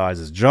fret size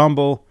is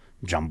jumbo.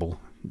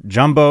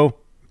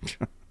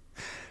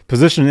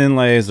 Position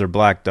inlays are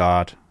black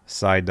dot,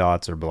 side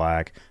dots are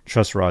black,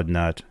 truss rod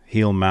nut,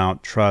 heel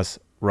mount, truss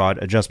rod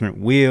adjustment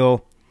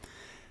wheel,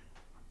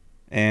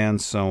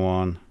 and so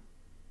on.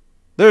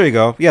 There you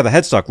go. Yeah, the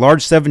headstock,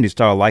 large 70s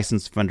style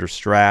licensed Fender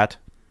Strat,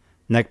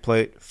 neck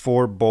plate,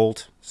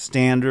 4-bolt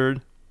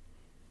standard.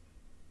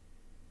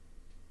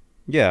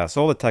 Yeah,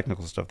 so all the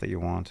technical stuff that you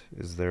want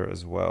is there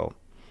as well.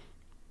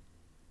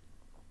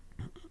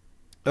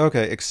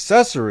 Okay,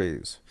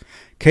 accessories.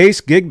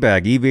 Case gig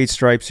bag, EVH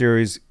Stripe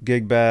Series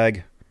gig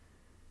bag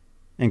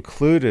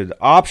included.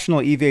 Optional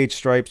EVH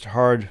stripes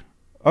hard.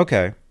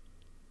 Okay.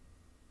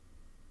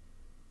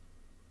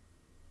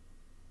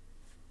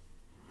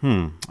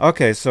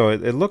 Okay, so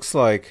it looks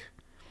like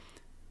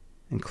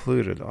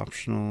included,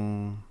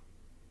 optional.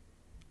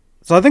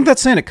 So I think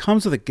that's saying it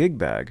comes with a gig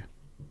bag,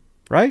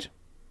 right?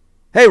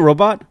 Hey,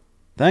 Robot.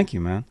 Thank you,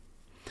 man.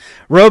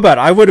 Robot,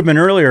 I would have been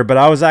earlier, but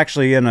I was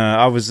actually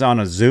I was on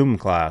a Zoom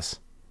class.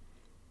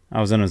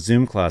 I was in a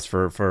Zoom class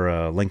for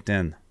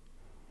LinkedIn.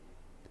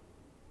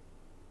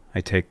 I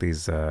take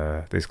these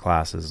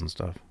classes and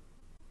stuff,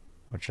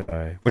 which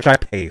I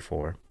pay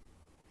for.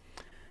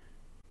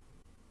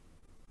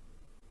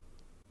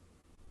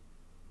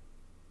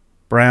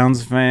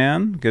 Browns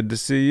fan, good to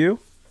see you.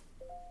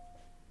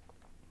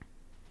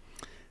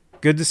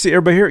 Good to see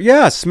everybody here.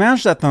 Yeah,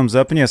 smash that thumbs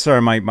up. And yeah, sorry,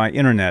 my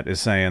internet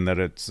is saying that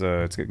it's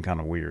getting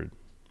kind of weird.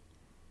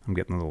 I'm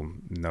getting a little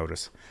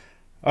notice.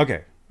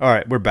 Okay, all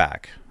right, we're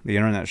back. The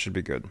internet should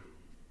be good.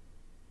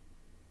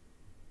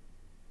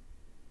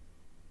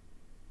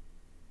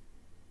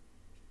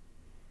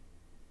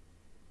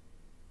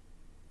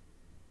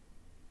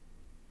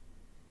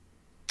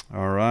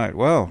 All right,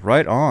 well,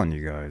 right on,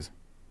 you guys.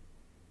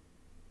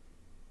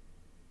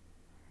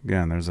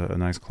 Again, there's a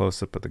nice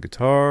close-up of the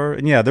guitar.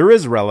 And yeah, there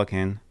is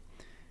relicing.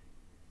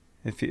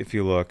 If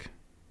you look.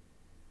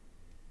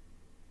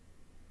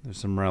 There's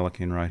some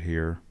relicing right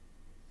here.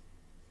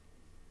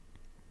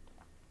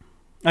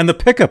 And the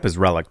pickup is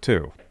relic,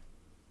 too.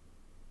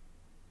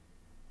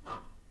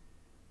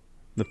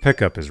 The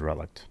pickup is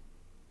relic.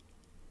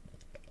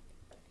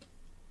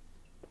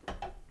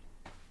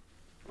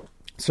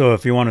 So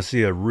if you want to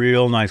see a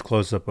real nice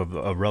close-up of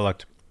a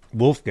relic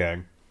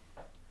Wolfgang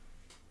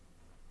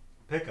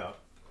pickup,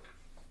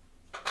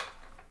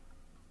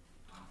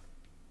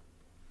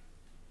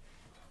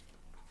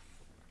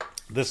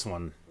 this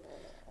one's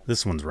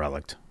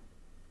reliced.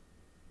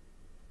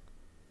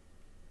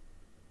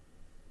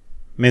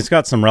 I mean, it's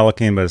got some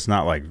relicing, but it's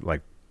not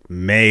like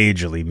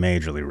majorly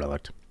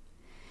reliced.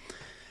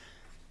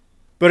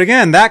 But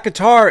again, that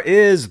guitar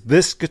is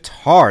this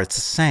guitar. It's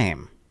the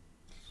same.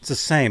 It's the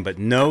same, but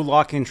no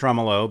locking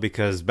tremolo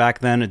because back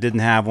then it didn't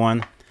have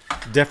one.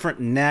 Different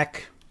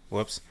neck.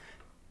 Whoops.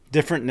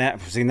 Different neck.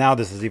 See, now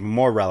this is even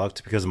more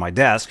reliced because of my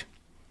desk.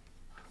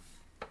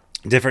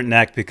 Different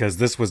neck because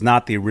this was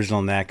not the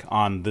original neck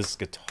on this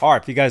guitar.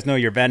 If you guys know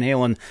your Van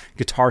Halen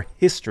guitar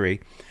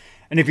history,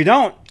 and if you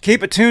don't,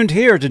 keep it tuned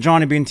here to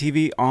Johnny Bean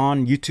TV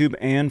on YouTube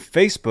and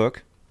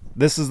Facebook.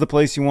 This is the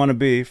place you want to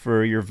be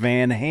for your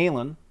Van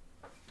Halen.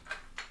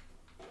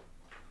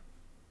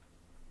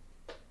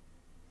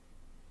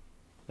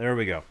 There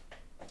we go.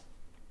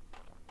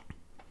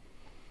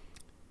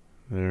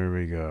 There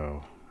we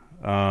go.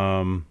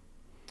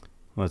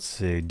 Let's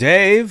see.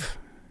 Dave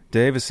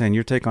is saying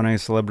your take on any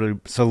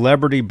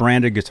celebrity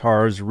branded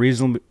guitars,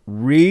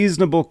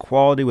 reasonable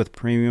quality with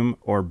premium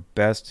or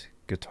best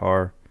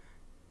guitar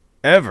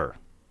ever.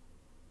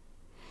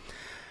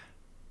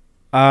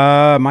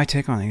 My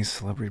take on these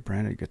celebrity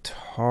branded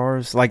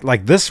guitars,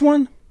 like this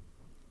one.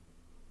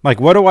 Like,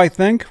 what do I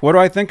think? What do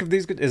I think of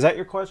these? Is that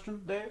your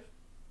question, Dave?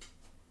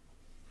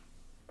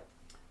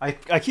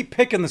 I keep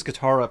picking this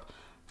guitar up.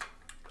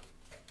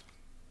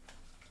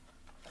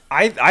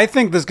 I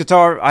think this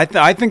guitar.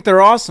 I think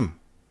they're awesome.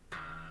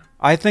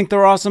 I think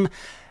they're awesome,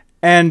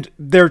 and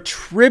they're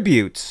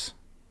tributes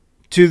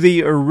to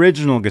the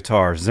original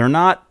guitars. They're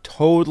not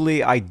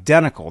totally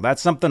identical.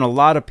 That's something a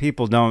lot of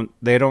people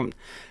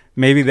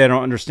maybe they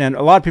don't understand.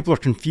 A lot of people are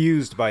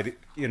confused by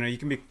you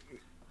can be.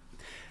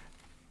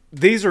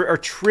 These are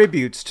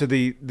tributes to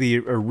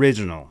the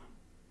original.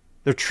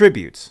 They're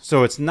tributes,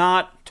 so it's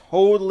not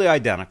totally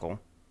identical.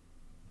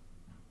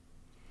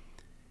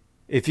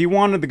 If you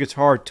wanted the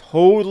guitar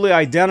totally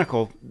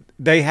identical,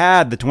 they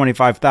had the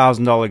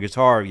 $25,000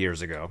 guitar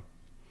years ago.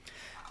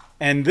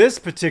 And this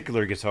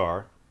particular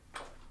guitar,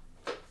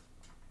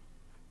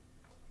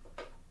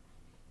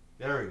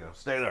 there we go,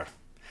 stay there.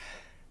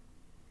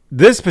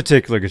 This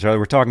particular guitar that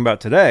we're talking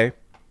about today,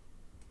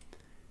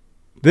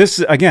 this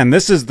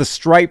is the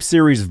Stripe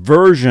Series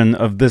version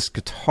of this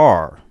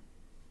guitar.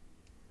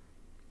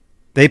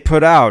 They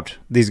put out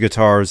these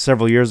guitars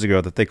several years ago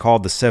that they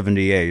called the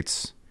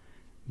 78s.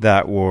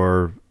 That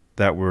were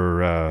that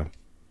were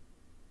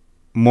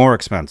more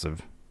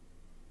expensive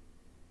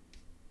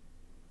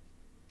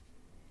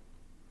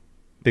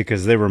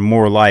because they were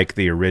more like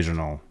the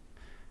original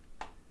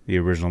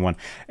one.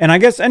 And I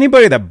guess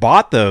anybody that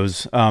bought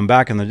those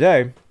back in the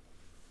day,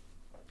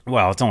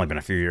 well, it's only been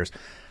a few years,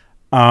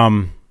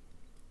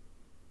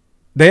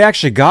 they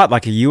actually got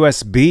like a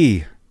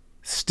USB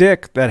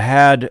stick that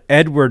had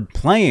Edward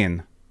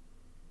playing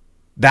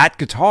that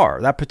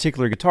guitar, that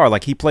particular guitar.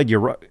 Like he played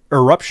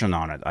Eruption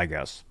on it, I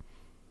guess,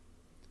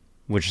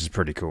 which is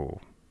pretty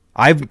cool.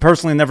 I've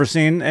personally never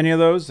seen any of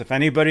those.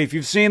 If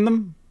you've seen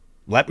them,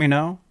 let me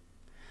know.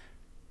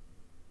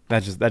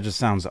 That just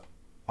sounds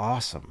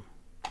awesome.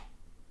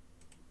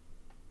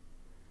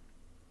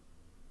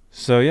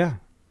 So yeah,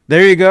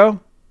 there you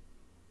go.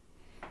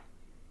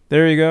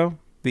 There you go.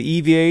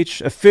 The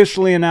EVH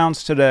officially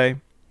announced today.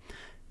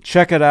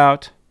 Check it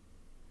out.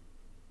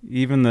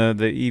 Even the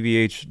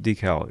EVH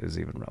decal is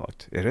even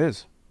relic. It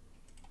is.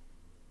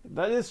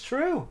 That is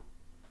true.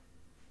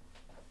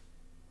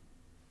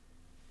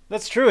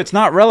 That's true. It's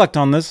not relic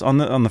on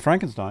the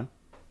Frankenstein,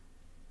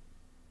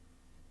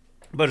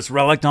 but it's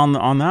relic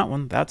on that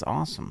one. That's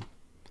awesome.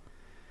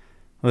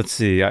 Let's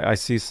see. I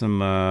see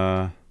some.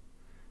 I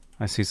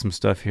see some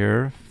stuff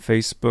here.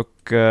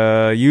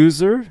 Facebook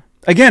user.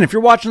 Again, if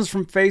you're watching this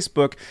from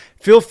Facebook,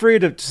 feel free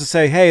to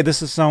say, "Hey,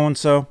 this is so and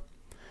so."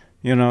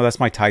 You know, that's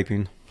my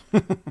typing.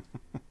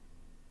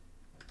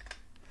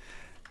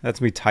 That's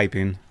me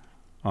typing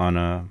on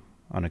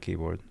a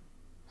keyboard.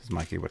 This is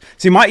my keyboard.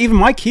 See, even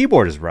my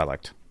keyboard is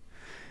relic.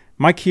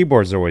 My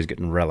keyboards are always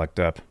getting relic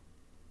up.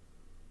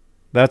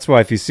 That's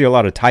why if you see a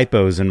lot of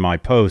typos in my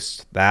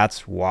posts,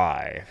 that's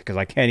why. Because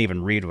I can't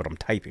even read what I'm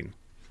typing.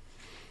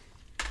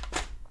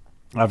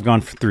 I've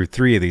gone through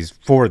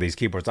four of these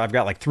keyboards. I've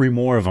got like 3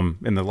 more of them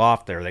in the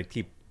loft there. They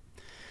keep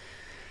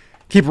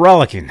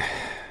relicking.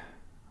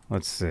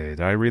 Let's see.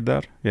 Did I read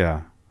that?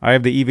 Yeah. I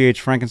have the EVH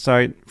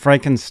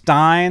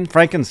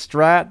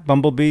Frankenstrat,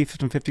 Bumblebee,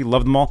 1550.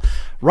 Love them all.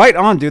 Right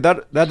on, dude.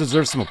 That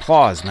deserves some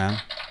applause, man.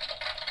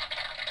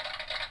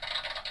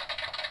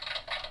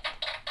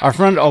 Our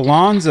friend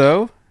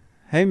Alonzo.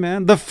 Hey,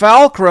 man. The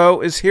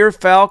Falcro is here,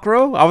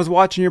 Falcro. I was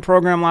watching your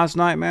program last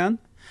night, man.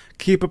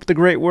 Keep up the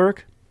great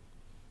work.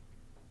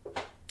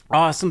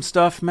 Awesome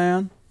stuff,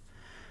 man.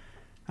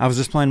 I was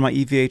just playing my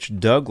EVH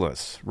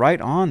Douglas. Right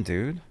on,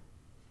 dude.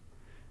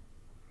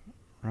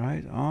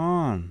 Right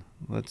on.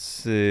 Let's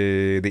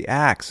see. The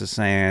Axe is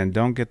saying,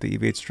 don't get the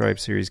EVH Stripe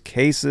Series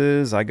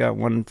cases. I got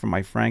one from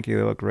my Frankie.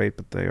 They look great,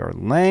 but they are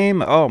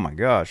lame. Oh, my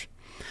gosh.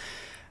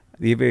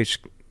 The EVH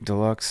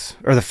Deluxe,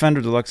 or the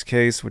Fender Deluxe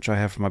case, which I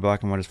have for my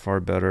black and white, is far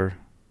better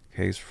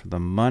case for the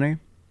money.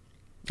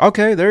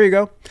 Okay, there you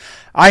go.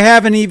 I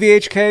have an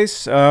EVH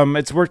case.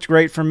 It's worked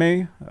great for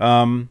me.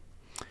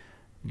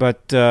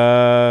 But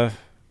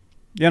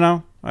you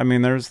know, I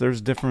mean,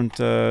 there's different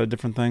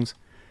things.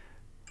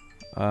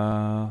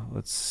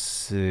 Let's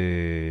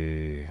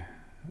see.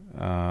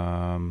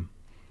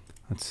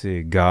 Let's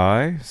see.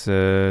 Guy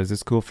says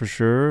it's cool for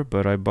sure,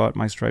 but I bought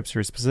my Stripe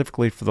Series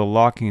specifically for the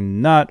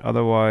locking nut.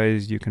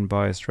 Otherwise, you can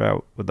buy a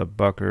Strat with a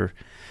bucker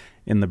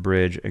in the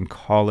bridge and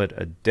call it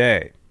a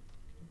day.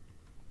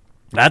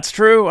 That's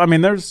true. I mean,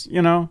 there's,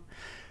 you know,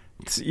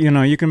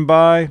 you can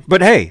buy.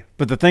 But hey,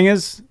 the thing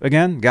is,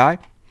 again, Guy,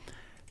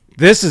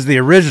 this is the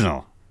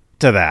original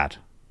to that.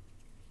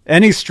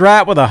 Any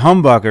Strat with a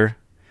humbucker,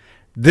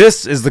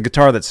 this is the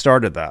guitar that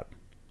started that.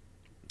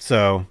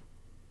 So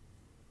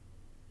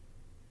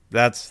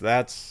that's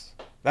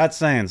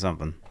saying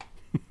something.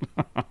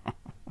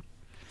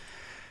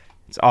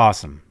 It's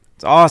awesome.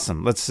 It's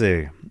awesome. Let's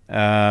see.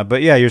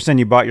 But yeah, you're saying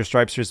you bought your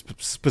Stripe Series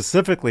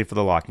specifically for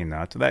the locking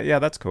nut.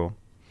 That's cool.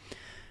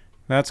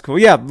 That's cool.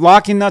 Yeah,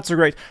 locking nuts are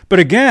great. But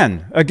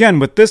again,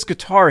 with this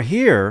guitar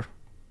here,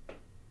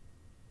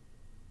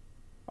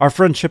 our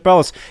friend Chip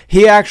Ellis,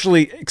 he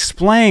actually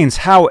explains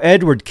how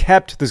Edward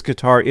kept this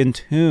guitar in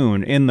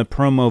tune in the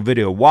promo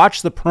video.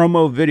 Watch the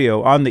promo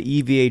video on the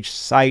EVH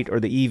site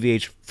or the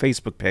EVH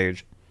Facebook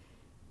page.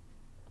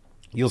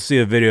 You'll see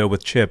a video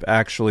with Chip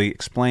actually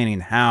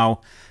explaining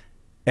how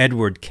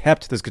Edward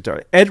kept this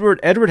guitar. Edward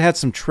had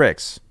some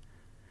tricks,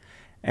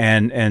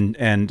 and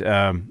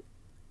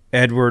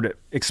Edward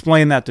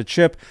explained that to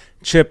Chip.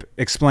 Chip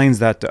explains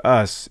that to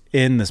us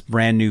in this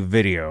brand new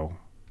video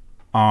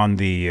on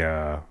the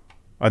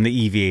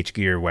EVH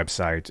Gear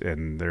website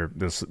and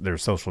their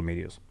social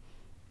medias.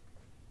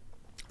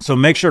 So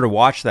make sure to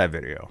watch that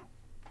video.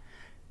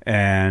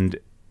 And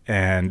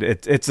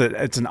it's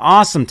an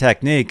awesome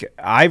technique.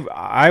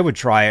 I would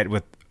try it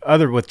with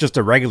just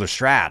a regular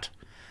Strat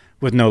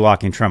with no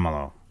locking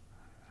tremolo.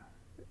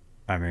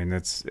 I mean,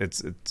 it's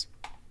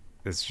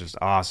just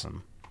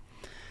awesome.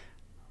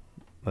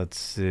 Let's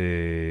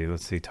see.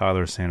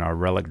 Tyler's saying our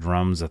relic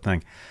drum's a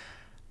thing.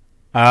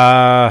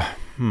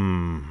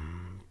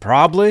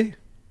 Probably.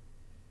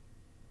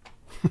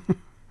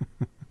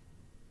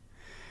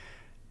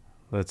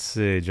 Let's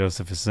see.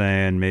 Joseph is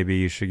saying maybe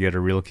you should get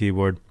a real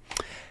keyboard.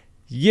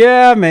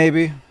 Yeah,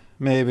 maybe,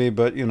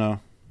 but you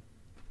know,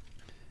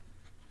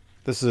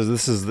 this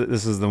is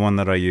the one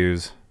that I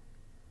use.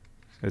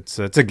 It's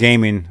a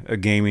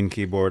gaming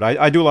keyboard.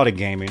 I do a lot of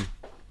gaming.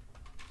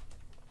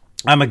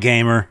 I'm a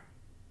gamer.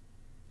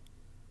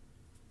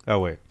 Oh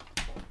wait.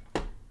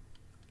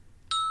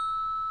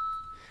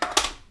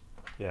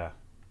 Yeah.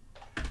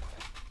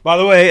 By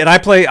the way, and I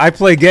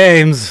play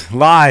games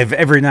live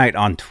every night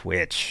on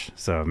Twitch.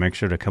 So make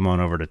sure to come on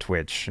over to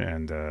Twitch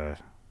and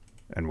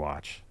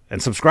watch. And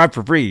subscribe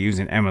for free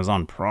using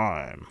Amazon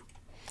Prime.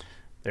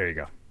 There you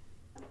go.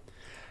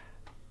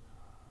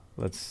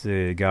 Let's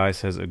see. Guy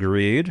says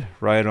agreed.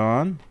 Right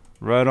on.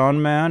 Right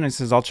on, man. He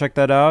says, I'll check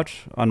that out.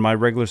 On my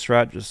regular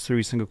Strat, just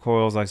 3 single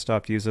coils. I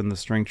stopped using the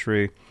string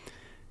tree,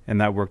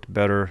 and that worked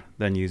better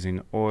than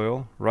using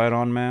oil. Right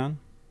on, man.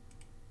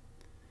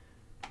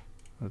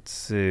 Let's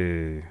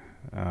see.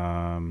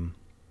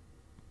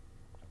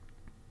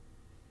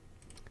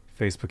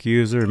 Facebook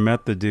user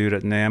met the dude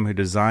at NAMM who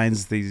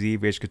designs these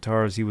EVH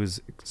guitars. He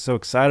was so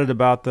excited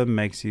about them.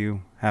 Makes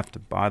you have to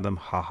buy them.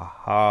 Ha ha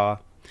ha.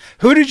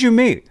 Who did you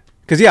meet?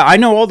 Because, yeah, I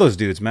know all those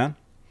dudes, man.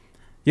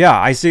 Yeah,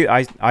 I see.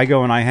 I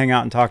go and I hang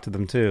out and talk to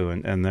them, too,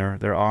 and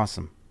they're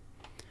awesome.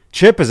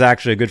 Chip is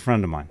actually a good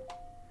friend of mine.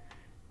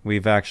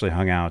 We've actually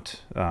hung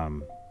out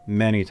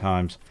many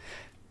times.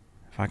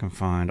 If I can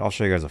find, I'll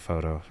show you guys a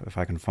photo if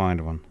I can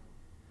find one.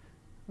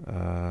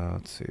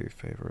 Let's see,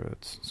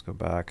 favorites. Let's go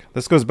back.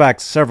 This goes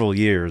back several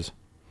years.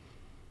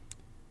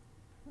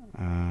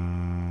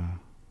 Here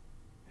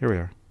we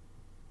are.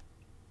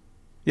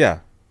 Yeah.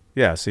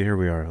 See, here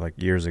we are, like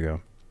years ago.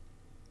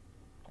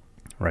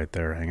 Right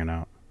there, hanging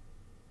out.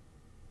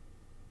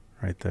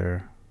 Right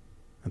there,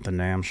 at the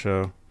NAMM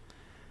show.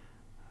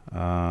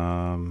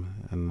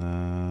 And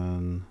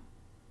then.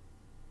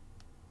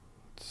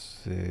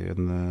 See,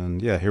 and then,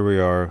 yeah, here we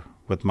are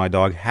with my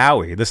dog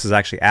Howie. This is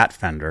actually at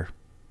Fender.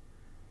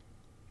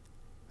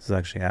 This is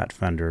actually at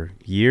Fender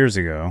years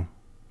ago.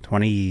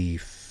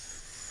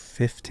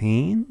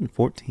 2015?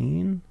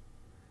 14?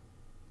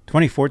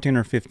 2014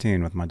 or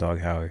 15 with my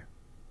dog Howie.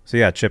 So,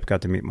 yeah, Chip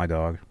got to meet my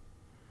dog.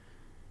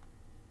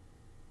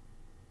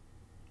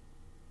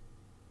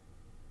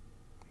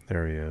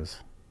 There he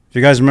is. If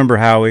you guys remember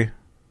Howie.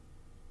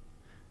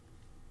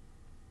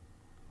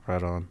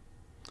 Right on.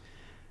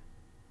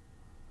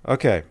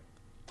 Okay.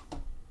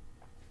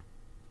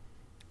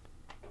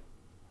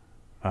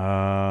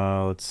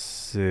 Let's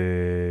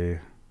see.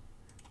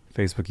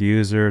 Facebook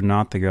user,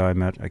 not the guy I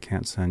met. I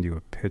can't send you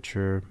a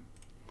picture.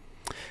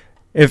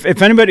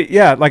 If anybody,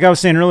 yeah, like I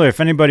was saying earlier,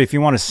 if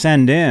you want to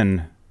send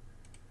in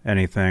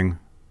anything,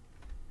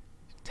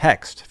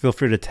 text. Feel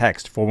free to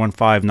text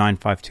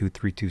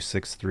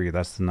 415-952-3263.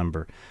 That's the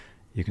number.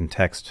 You can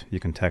text to. You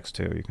can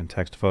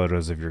text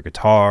photos of your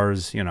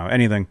guitars,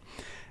 anything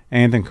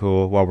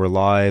cool while we're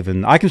live,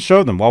 and I can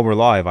show them while we're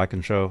live. I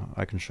can show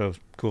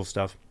cool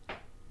stuff.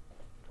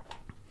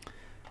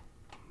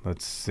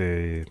 Let's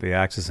see. The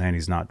Axe is saying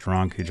he's not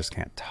drunk. He just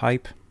can't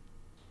type.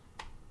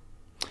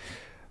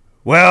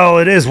 Well,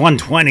 it is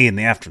 1:20 in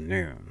the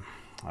afternoon.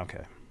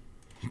 Okay.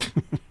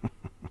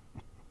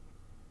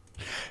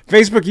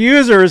 Facebook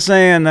user is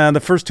saying the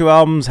first 2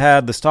 albums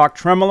had the stock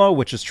tremolo,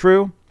 which is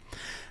true.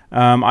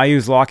 I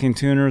use locking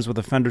tuners with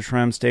a Fender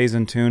trem, stays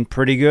in tune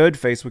pretty good.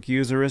 Facebook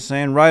user is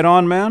saying, right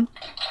on, man.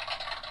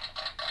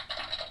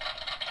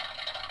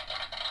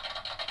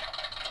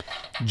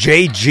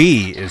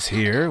 JG is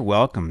here.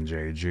 Welcome,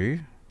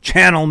 JG.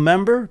 Channel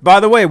member.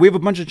 By the way, we have a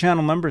bunch of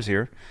channel members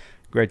here.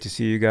 Great to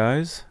see you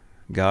guys.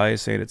 Guy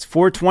is saying it's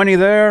 4:20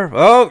 there.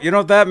 Oh, you know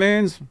what that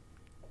means?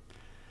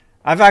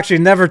 I've actually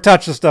never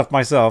touched the stuff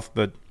myself,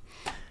 but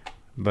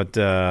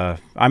I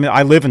mean,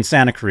 I live in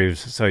Santa Cruz,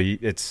 so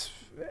it's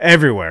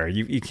everywhere.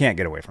 You can't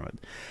get away from it.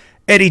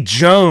 Eddie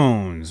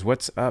Jones.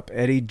 What's up,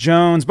 Eddie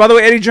Jones? By the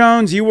way, Eddie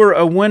Jones, you were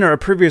a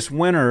previous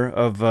winner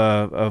of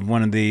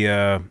one of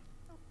the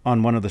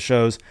on one of the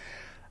shows.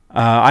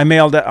 I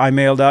mailed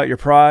out your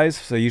prize,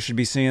 so you should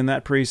be seeing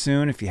that pretty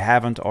soon if you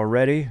haven't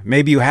already.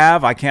 Maybe you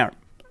have. I can't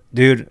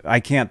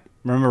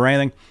remember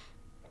anything.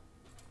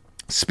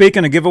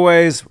 Speaking of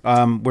giveaways,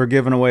 we're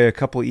giving away a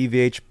couple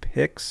EVH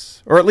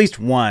picks, or at least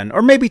one,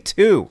 or maybe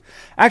 2.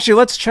 Actually,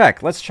 let's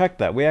check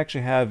that. We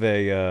actually have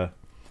in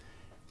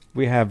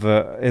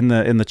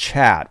the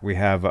chat, we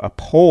have a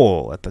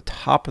poll at the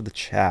top of the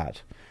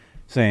chat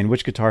saying,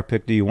 which guitar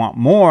pick do you want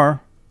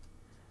more?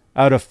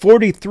 Out of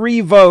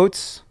 43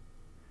 votes,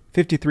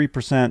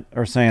 53%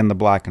 are saying the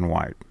black and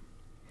white.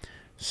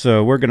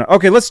 So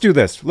let's do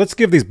this. Let's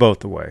give these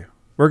both away.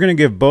 We're going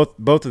to give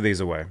both of these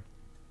away.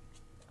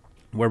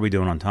 What are we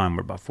doing on time?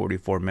 We're about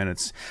 44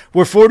 minutes.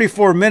 We're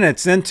 44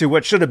 minutes into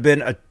what should have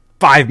been a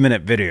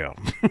 5-minute video.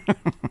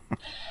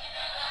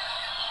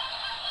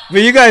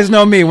 But you guys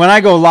know me. When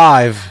I go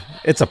live,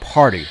 it's a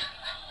party.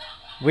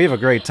 We have a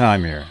great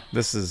time here.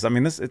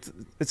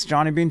 It's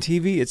Johnny Bean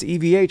TV. It's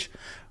EVH.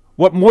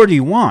 What more do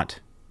you want?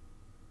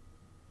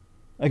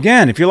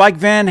 Again, if you like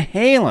Van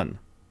Halen,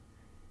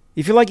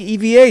 if you like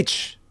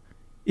EVH,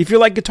 if you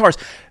like guitars,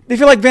 if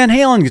you like Van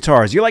Halen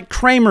guitars, you like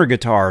Kramer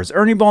guitars,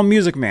 Ernie Ball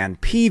Music Man,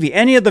 Peavey,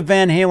 any of the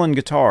Van Halen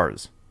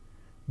guitars,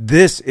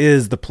 this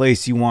is the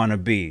place you want to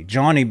be.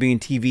 Johnny Bean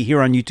TV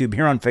here on YouTube,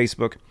 here on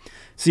Facebook.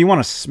 So you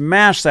want to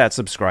smash that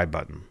subscribe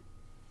button.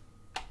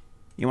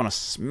 You want to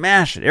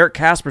smash it. Eric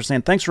Casper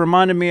saying, thanks for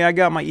reminding me I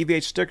got my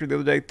EVH sticker the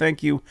other day.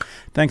 Thank you.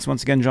 Thanks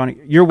once again, Johnny.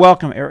 You're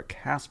welcome, Eric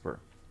Casper.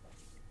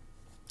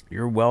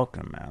 You're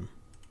welcome, man.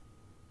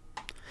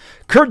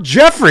 Kurt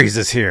Jeffries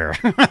is here.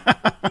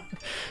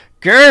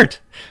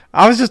 Kurt,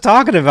 I was just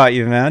talking about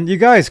you, man. You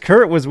guys,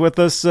 Kurt was with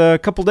us a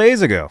couple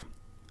days ago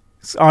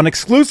on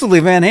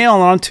exclusively Van Halen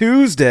on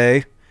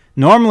Tuesday.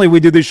 Normally we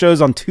do these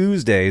shows on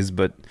Tuesdays,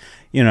 but,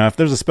 you know, if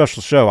there's a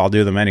special show, I'll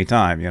do them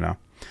anytime, you know.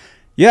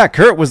 Yeah,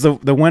 Kurt was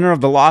the winner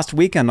of the Lost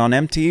Weekend on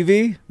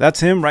MTV.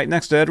 That's him right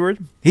next to Edward.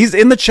 He's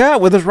in the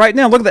chat with us right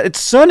now. Look at that. It's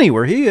sunny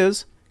where he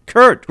is.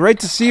 Kurt, great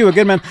to see you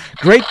again, man.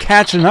 Great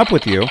catching up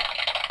with you.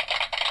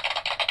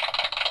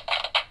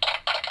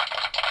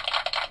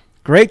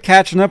 Great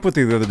catching up with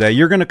you the other day.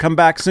 You're going to come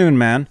back soon,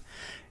 man.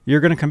 You're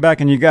going to come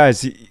back, and you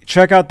guys,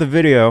 check out the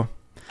video.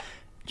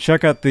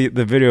 Check out the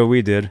video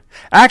we did.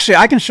 Actually,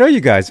 I can show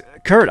you guys.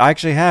 Kurt, I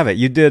actually have it.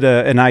 You did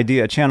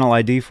a channel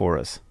ID for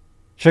us.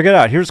 Check it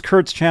out. Here's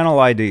Kurt's channel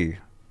ID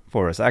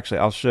for us. Actually,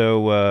 I'll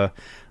show.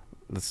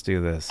 Let's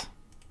do this.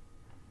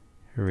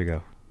 Here we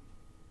go.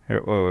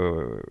 Here,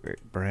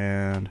 wait.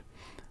 Brand.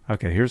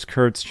 Okay, here's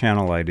Kurt's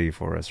channel ID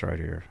for us right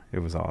here. It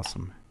was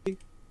awesome. Can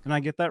I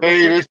get that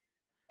right?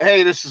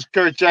 Hey, this is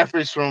Kurt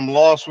Jeffries from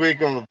Lost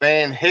Week on the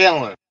Van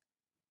Halen,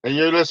 and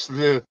you're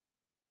listening to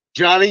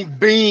Johnny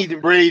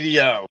Bean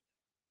Radio.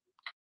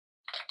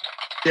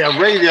 Yeah,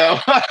 radio.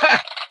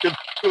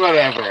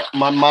 Whatever.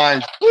 My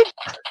mind's...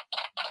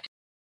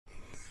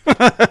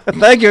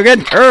 Thank you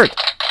again, Kurt.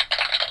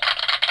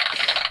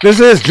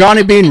 This is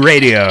Johnny Bean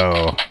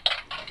Radio.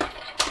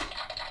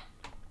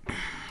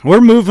 We're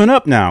moving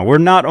up now. We're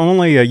not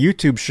only a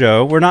YouTube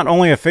show. We're not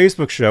only a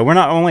Facebook show. We're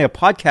not only a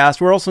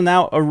podcast. We're also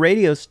now a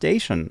radio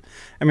station.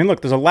 I mean,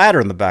 look, there's a ladder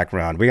in the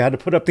background. We had to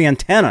put up the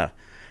antenna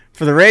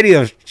for the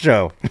radio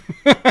show.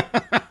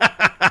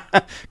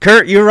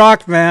 Kurt, you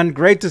rocked, man.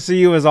 Great to see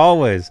you as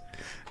always.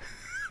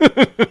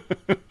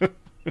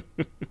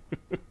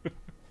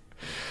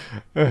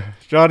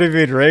 Johnny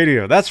Bean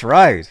Radio. That's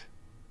right.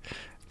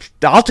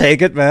 I'll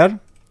take it, man.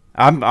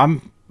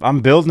 I'm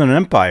building an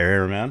empire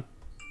here, man.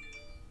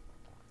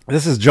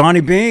 This is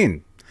Johnny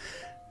Bean.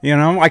 You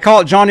know, I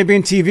call it Johnny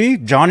Bean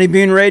TV, Johnny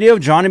Bean Radio,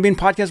 Johnny Bean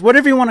Podcast,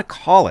 whatever you want to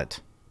call it.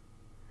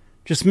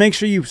 Just make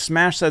sure you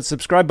smash that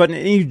subscribe button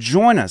and you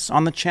join us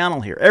on the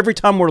channel here. Every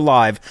time we're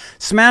live,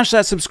 smash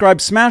that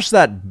subscribe, smash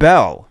that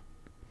bell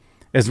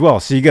as well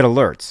so you get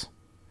alerts.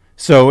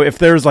 So if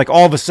there's like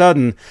all of a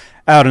sudden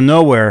out of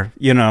nowhere,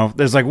 you know,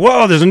 there's like,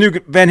 whoa, there's a new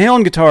Van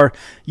Halen guitar,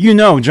 you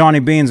know Johnny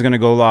Bean's going to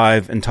go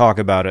live and talk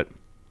about it.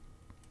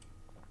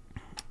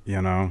 You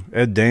know,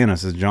 Ed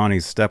Danis is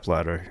Johnny's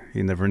stepladder.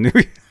 He never knew.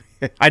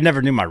 I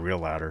never knew my real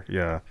ladder.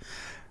 Yeah,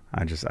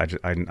 I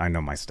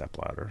know my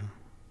stepladder.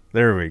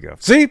 There we go.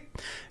 See,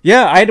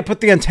 yeah, I had to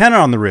put the antenna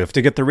on the roof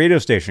to get the radio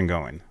station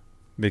going,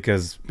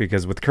 because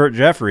with Kurt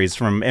Jeffries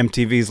from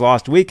MTV's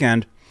Lost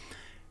Weekend,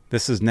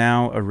 this is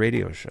now a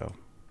radio show.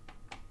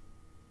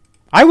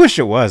 I wish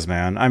it was,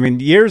 man. I mean,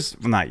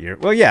 not years.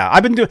 Well, yeah,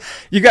 I've been doing.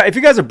 If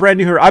you guys are brand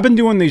new here, I've been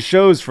doing these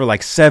shows for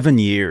like 7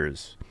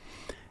 years.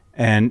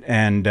 And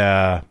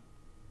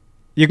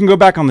you can go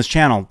back on this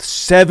channel,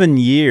 7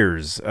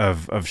 years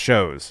of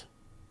shows,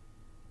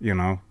 you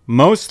know,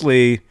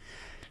 mostly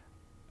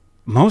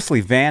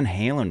Van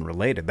Halen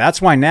related.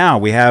 That's why now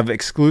we have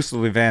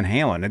exclusively Van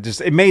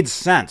Halen. It made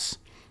sense.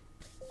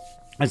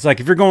 It's like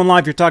if you're going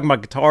live, you're talking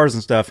about guitars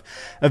and stuff.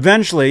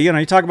 Eventually, you know,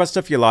 you talk about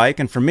stuff you like.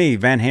 And for me,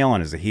 Van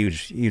Halen is a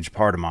huge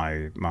part of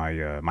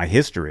my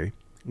history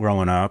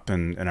growing up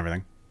and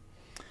everything.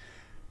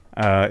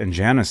 And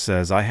Janice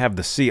says, I have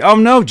the C. Oh,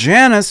 no,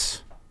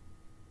 Janice.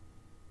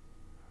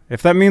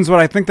 If that means what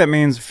I think that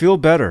means, feel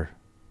better.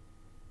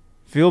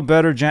 Feel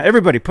better, Janice.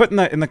 Everybody, put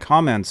in the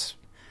comments,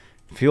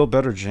 feel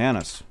better,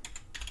 Janice.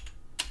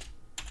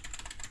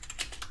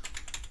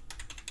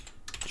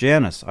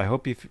 Janice, I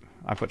hope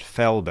I put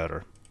fell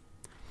better.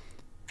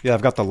 Yeah,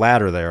 I've got the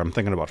ladder there. I'm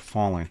thinking about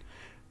falling.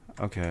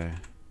 Okay.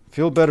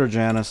 Feel better,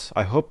 Janice.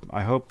 I hope,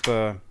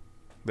 there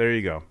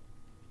you go.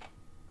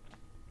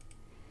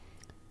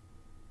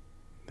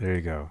 There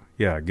you go.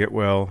 Yeah, get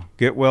well.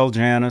 Get well,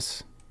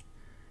 Janice.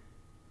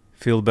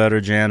 Feel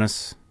better,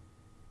 Janice.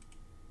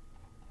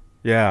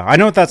 Yeah, I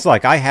know what that's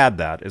like. I had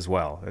that as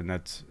well, and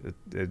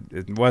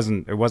it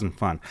wasn't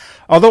fun.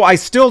 Although I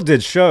still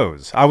did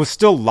shows. I was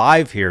still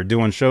live here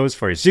doing shows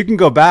for you. So you can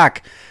go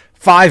back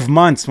 5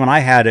 months when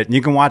I had it, and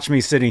you can watch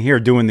me sitting here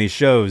doing these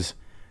shows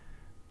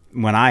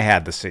when I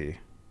had the C.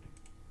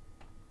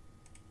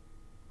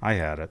 I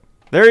had it.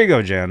 There you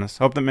go, Janice.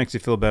 Hope that makes you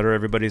feel better.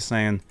 Everybody's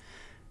saying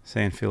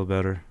feel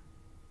better.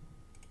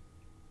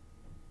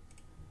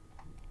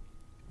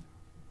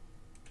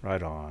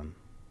 Right on.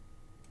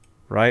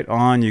 Right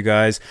on, you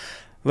guys.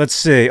 Let's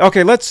see.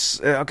 Okay,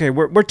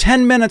 we're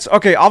 10 minutes.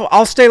 Okay,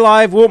 I'll stay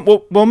live.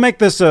 We'll make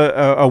this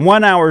a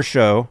 1 hour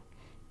show.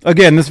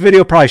 Again, this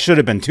video probably should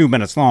have been 2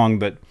 minutes long,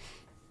 but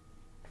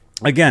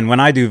again, when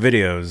I do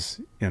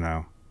videos, you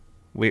know,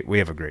 we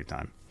have a great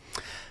time.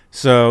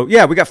 So,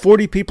 yeah, we got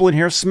 40 people in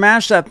here.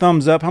 Smash that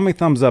thumbs up. How many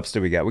thumbs ups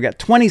do we got? We got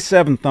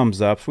 27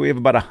 thumbs ups. We have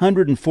about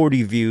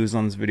 140 views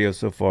on this video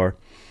so far.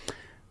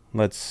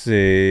 Let's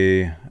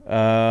see.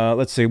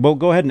 We'll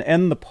go ahead and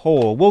end the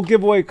poll. We'll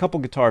give away a couple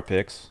guitar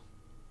picks.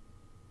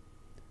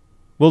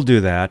 We'll do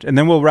that, and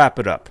then we'll wrap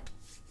it up.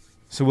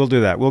 So we'll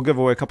do that. We'll give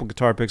away a couple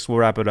guitar picks. We'll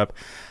wrap it up.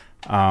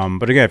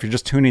 But again, if you're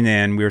just tuning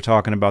in, we were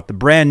talking about the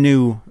brand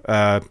new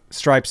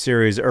Stripe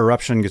Series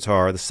Eruption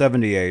guitar, the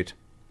 78.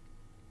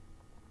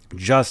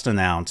 Just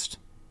announced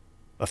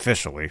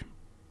officially.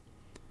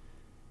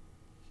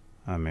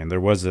 I mean,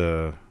 there was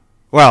a...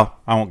 Well,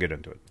 I won't get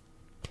into it.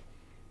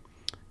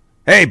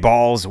 Hey,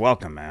 Balls.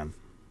 Welcome, man.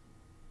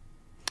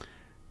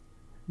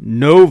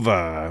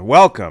 Nova.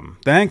 Welcome.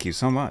 Thank you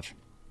so much.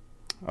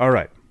 All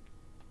right.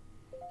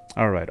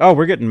 Oh,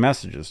 we're getting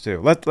messages,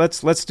 too.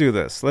 Let's do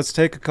this. Let's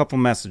take a couple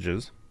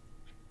messages.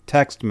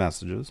 Text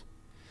messages.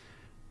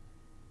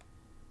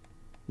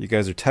 You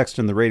guys are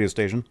texting the radio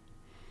station.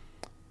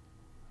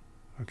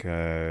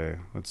 Okay,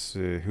 let's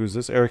see. Who's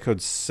this? Area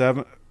code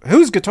 7.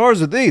 Whose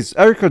guitars are these?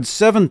 Area code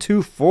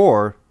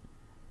 724.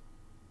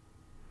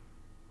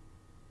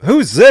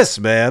 Who's this,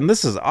 man?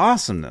 This is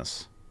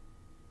awesomeness.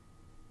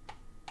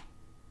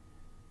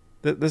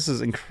 This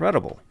is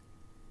incredible.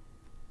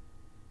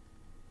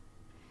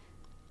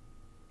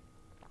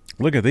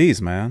 Look at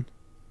these, man.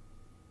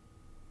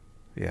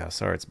 Yeah,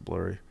 sorry it's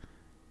blurry.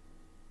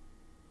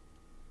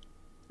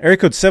 Area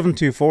code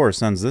 724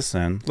 sends this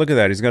in. Look at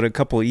that. He's got a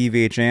couple of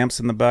EVH amps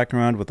in the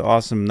background with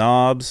awesome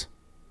knobs.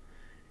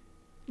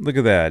 Look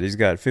at that. He's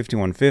got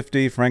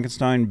 5150,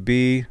 Frankenstein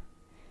B.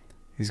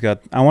 He's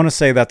got, I want to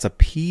say that's a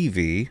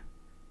PV.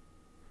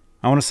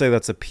 I want to say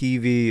that's a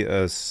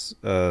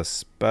PV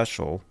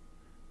special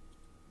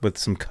with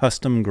some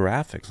custom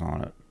graphics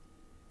on it.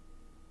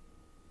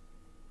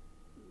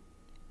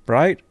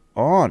 Right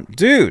on.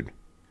 Dude.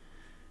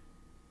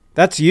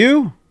 That's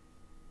you?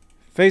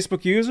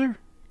 Facebook user?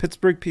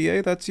 Pittsburgh,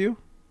 PA, that's you?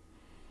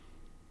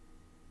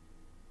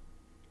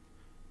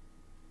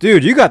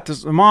 Dude, you got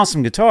some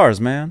awesome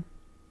guitars, man.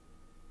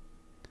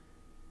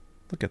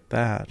 Look at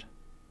that.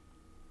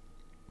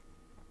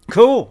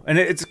 Cool. And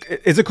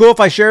is it cool if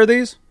I share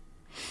these?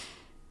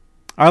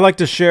 I like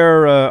to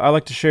share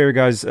your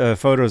guys'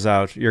 photos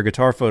out, your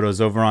guitar photos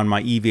over on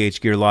my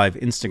EVH Gear Live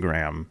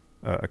Instagram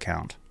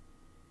account.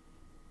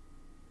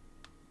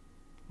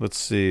 Let's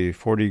see.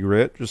 40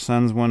 Grit just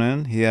sends one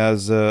in. He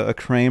has a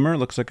Kramer.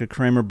 Looks like a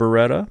Kramer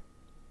Beretta.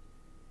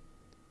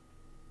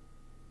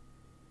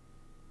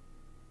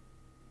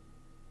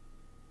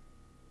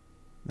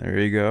 There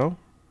you go.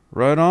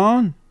 Right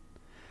on.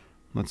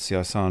 Let's see.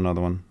 I saw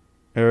another one.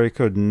 Area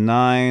code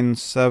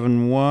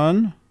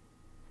 971.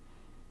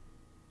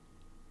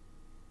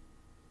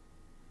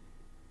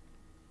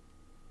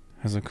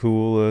 Has a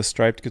cool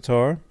striped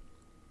guitar.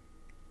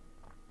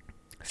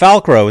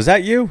 Falcro, is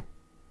that you?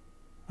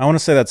 I want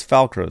to say that's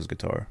Falcro's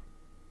guitar.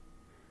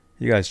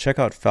 You guys, check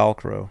out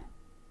Falcro.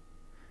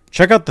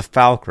 Check out the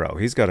Falcro.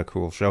 He's got a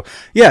cool show.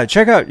 Yeah,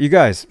 check out, you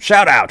guys,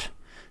 shout out.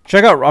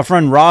 Check out our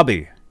friend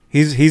Robbie.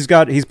 He's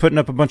putting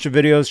up a bunch of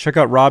videos. Check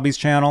out Robbie's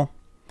channel.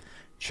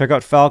 Check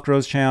out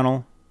Falcro's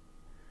channel.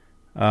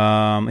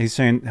 He's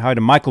saying hi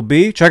to Michael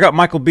B. Check out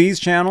Michael B's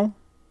channel.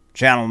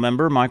 Channel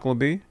member, Michael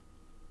B.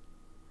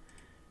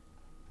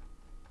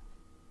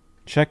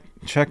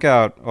 Check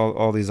out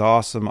all these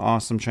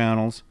awesome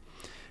channels.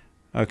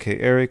 Okay,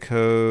 area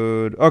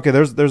code. Okay,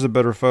 there's a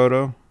better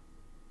photo.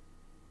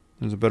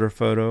 There's a better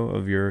photo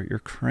of your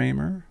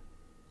Kramer.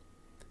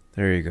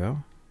 There you go.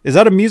 Is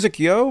that a Music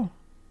Yo?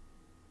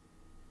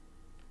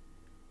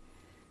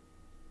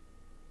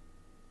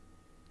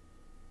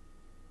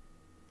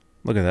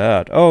 Look at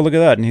that. Oh, look at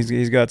that. And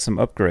he's got some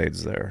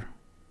upgrades there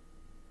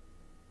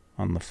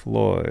on the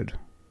Floyd.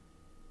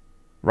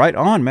 Right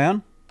on,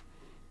 man.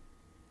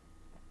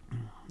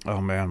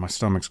 Oh man, my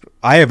stomach's...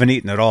 I haven't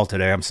eaten at all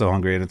today. I'm so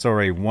hungry, and it's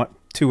already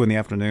 2 in the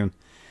afternoon.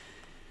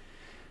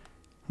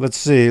 Let's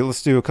see.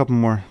 Let's do a couple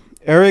more.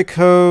 Area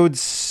code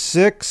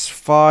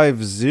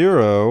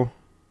 650.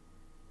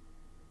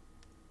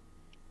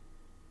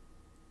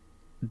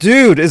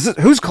 Dude,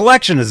 whose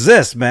collection is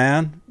this,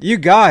 man? You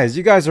guys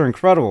are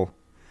incredible.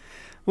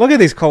 Look at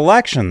these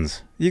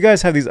collections. You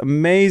guys have these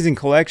amazing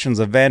collections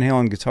of Van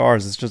Halen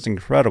guitars. It's just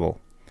incredible.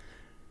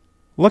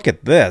 Look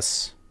at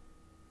this.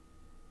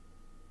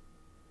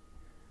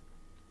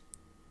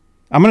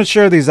 I'm going to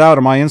share these out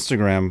on my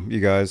Instagram,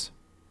 you guys.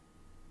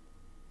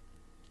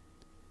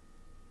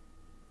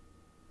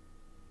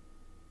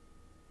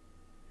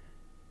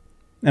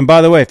 And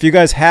by the way, if you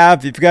guys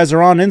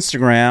are on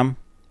Instagram,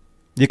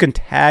 you can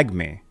tag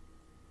me.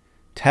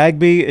 Tag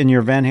me in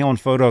your Van Halen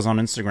photos on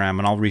Instagram,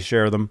 and I'll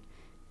reshare them.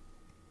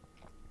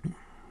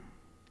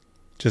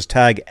 Just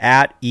tag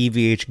at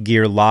EVH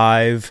Gear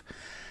Live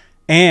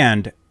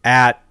and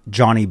at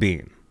Johnny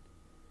Bean.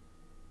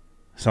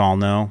 So I'll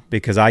know,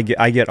 because I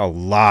get a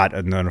lot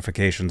of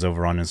notifications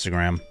over on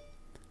Instagram.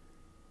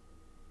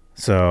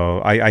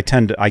 So I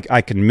tend to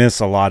I can miss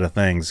a lot of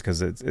things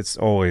because it's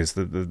always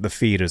the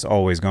feed is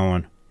always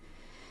going.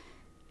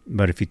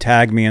 But if you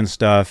tag me and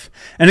stuff,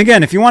 and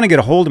again, if you want to get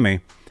a hold of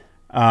me,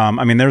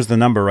 I mean, there's the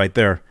number right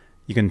there.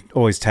 You can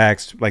always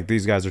text, like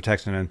these guys are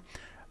texting in.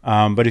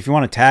 But if you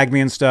want to tag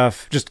me and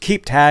stuff, just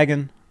keep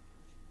tagging.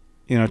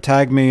 You know,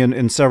 tag me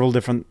in several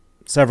different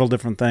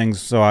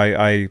things, so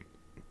I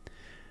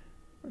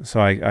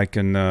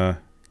can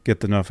get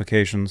the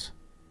notifications.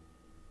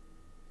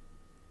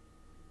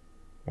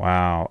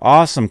 Wow,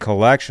 awesome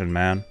collection,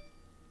 man.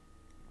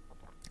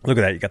 Look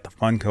at that. You got the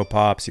Funko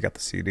Pops, you got the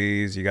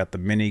CDs, you got the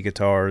mini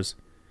guitars.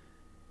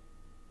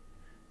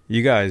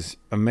 You guys,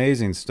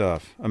 amazing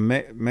stuff.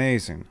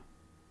 Amazing.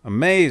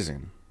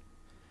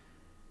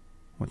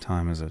 What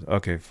time is it?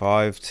 Okay,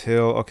 5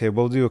 till... Okay,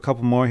 we'll do a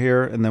couple more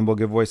here, and then we'll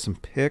give away some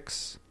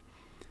picks.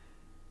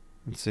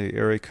 Let's see,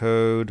 area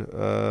code,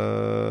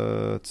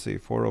 let's see,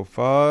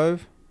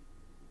 405.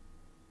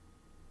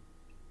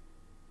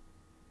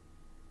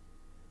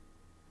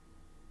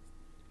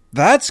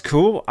 That's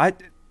cool.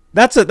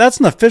 That's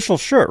an official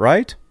shirt,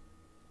 right?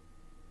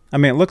 I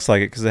mean, it looks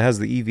like it because it has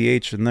the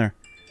EVH in there.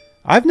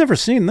 I've never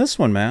seen this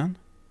one, man.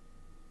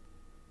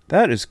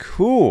 That is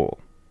cool.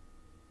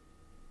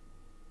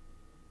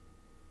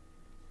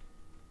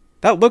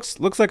 That looks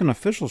like an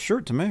official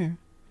shirt to me.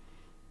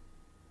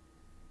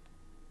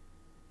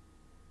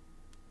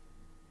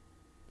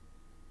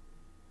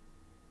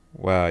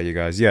 Wow, you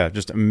guys. Yeah,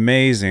 just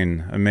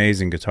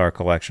amazing guitar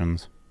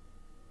collections.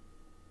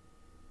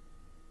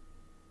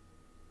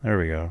 There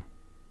we go.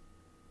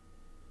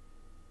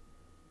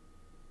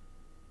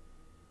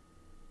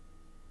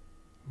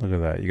 Look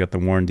at that. You got the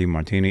Warren D.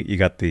 Martini. You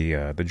got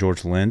the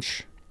George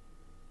Lynch.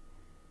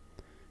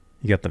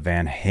 You got the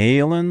Van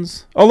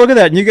Halens. Oh, look at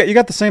that. And you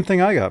got the same thing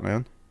I got,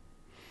 man.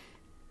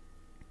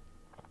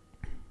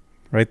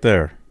 Right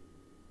there.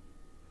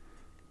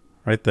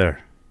 Right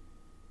there.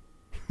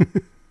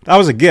 That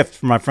was a gift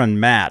from my friend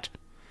Matt.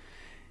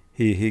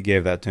 He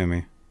gave that to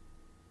me.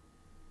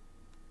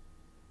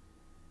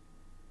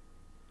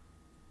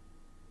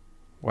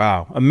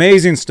 Wow.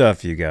 Amazing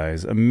stuff, you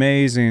guys.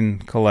 Amazing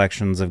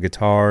collections of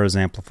guitars,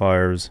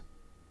 amplifiers.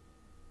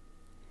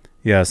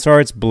 Yeah,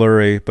 sorry it's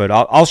blurry, but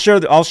I'll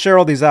share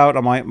all these out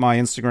on my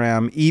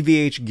Instagram,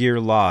 EVH Gear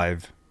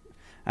Live.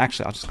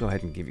 Actually, I'll just go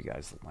ahead and give you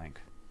guys the link.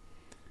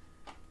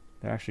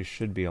 There actually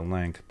should be a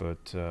link,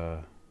 but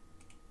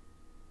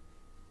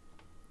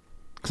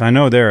because I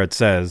know there it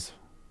says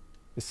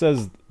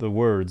the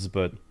words,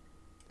 but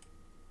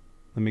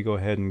let me go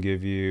ahead and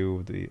give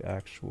you the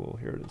actual.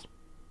 Here it is.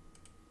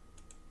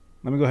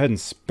 Let me go ahead and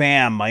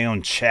spam my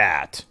own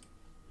chat.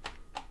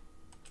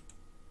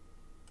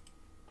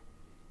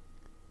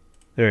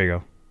 There you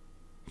go.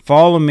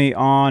 Follow me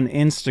on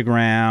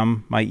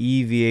Instagram, my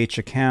EVH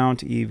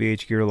account,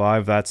 EVH Gear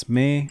Live. That's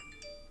me.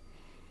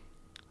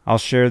 I'll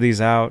share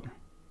these out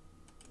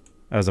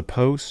as a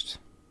post.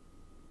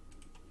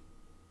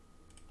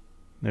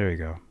 There you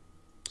go.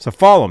 So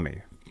follow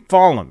me.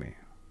 Follow me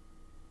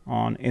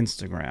on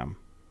Instagram.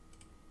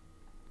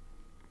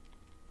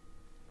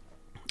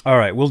 All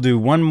right, we'll do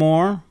one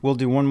more. We'll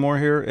do one more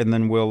here, and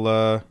then we'll,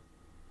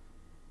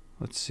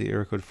 let's see,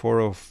 area code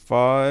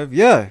 405.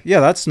 Yeah,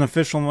 that's an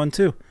official one,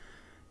 too.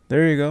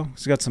 There you go.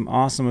 It's got some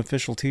awesome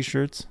official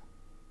t-shirts.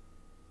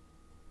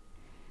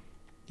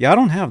 Yeah, I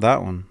don't have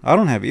that one. I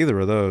don't have either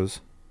of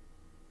those.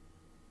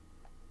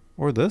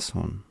 Or this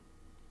one.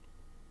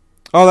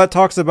 Oh, that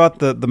talks about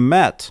the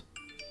Met.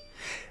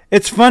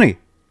 It's funny.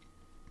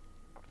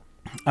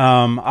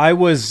 I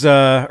was,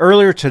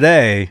 earlier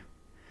today...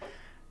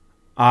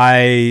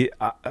 I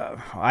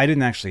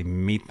didn't actually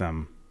meet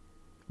them.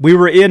 We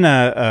were in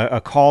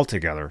a call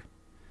together,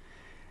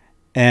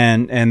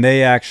 and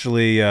they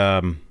actually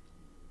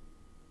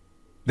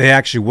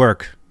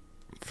work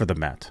for the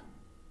Met.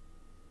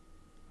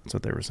 That's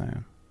what they were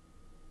saying.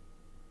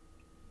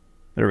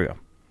 There we go.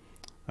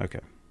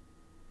 Okay,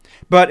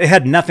 but it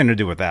had nothing to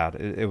do with that.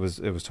 It was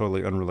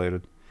totally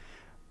unrelated.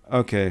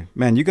 Okay,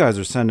 man, you guys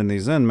are sending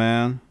these in,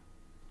 man.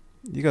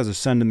 You guys are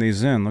sending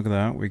these in. Look at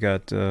that. We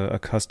got a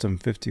custom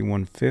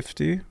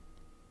 5150.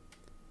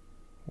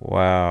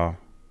 Wow.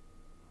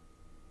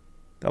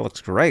 That looks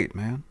great,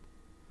 man.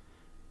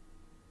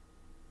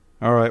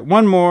 All right,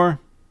 one more.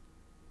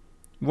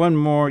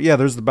 Yeah,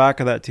 there's the back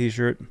of that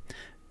t-shirt.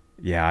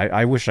 Yeah,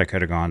 I wish I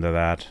could have gone to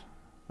that.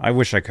 I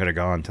wish I could have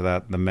gone to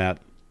that, the Met.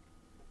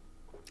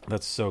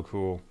 That's so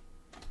cool.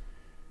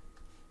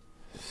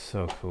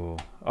 So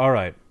cool. All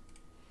right.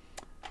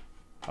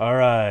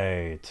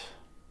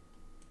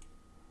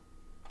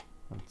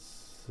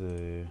 Let's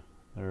see.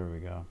 There we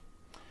go.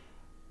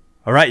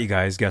 All right, you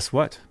guys, guess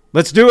what?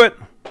 Let's do it.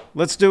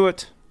 Let's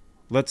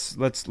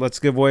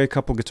give away a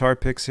couple guitar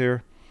picks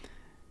here.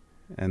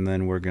 And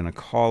then we're going to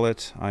call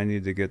it. I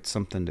need to get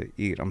something to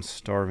eat. I'm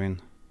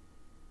starving.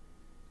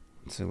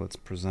 Let's see, let's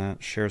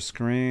present. Share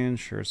screen.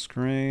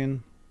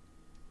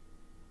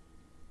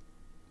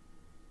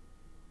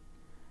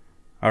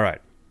 All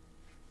right.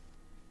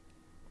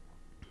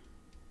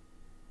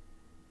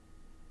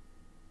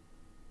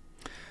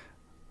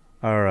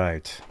 All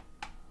right.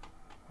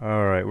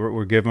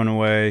 We're giving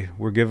away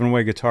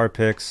guitar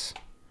picks.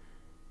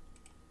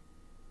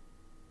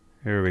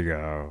 Here we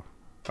go.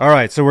 All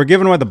right, so we're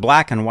giving away the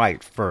black and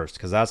white first,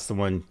 because that's the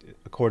one,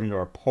 according to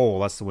our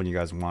poll, that's the one you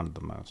guys wanted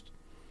the most.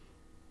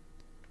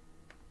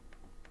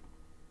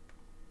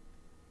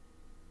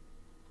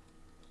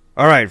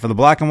 All right, for the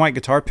black and white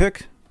guitar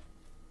pick,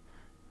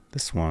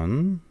 this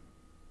one.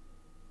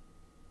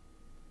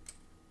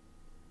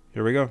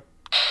 Here we go.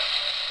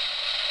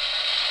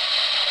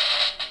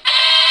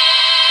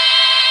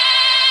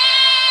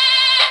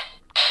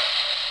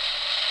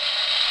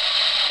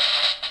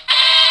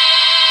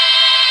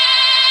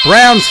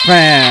 Browns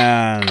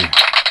fan.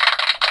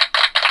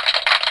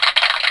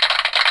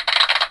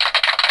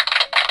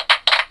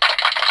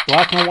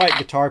 Black and white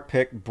guitar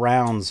pick,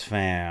 Browns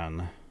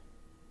fan.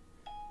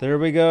 There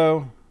we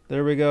go.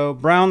 There we go.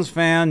 Browns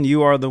fan,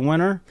 you are the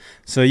winner.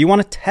 So you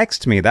want to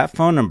text me that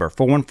phone number,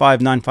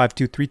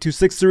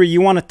 415-952-3263.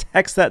 You want to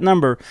text that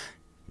number.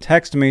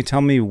 Text me.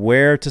 Tell me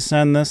where to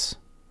send this.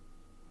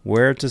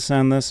 Where to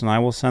send this, and I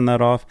will send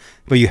that off.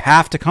 But you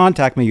have to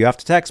contact me. You have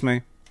to text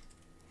me.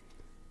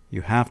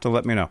 You have to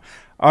let me know.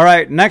 All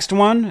right, next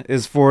one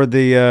is for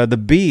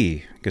the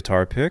B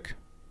guitar pick.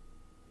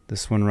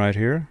 This one right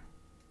here.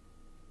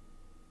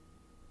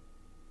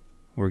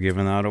 We're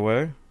giving that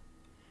away.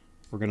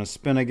 We're going to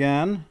spin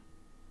again.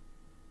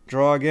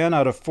 Draw again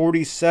out of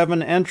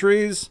 47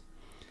 entries.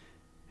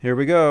 Here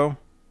we go.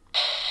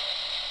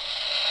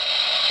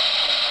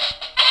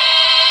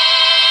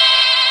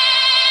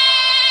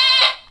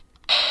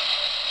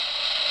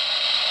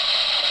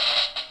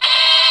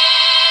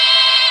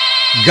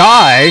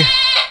 Guy.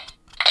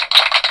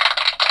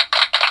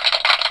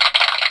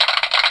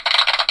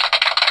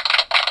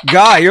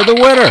 Guy, you're the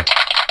winner.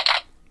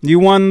 You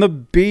won the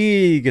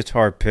B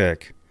guitar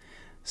pick.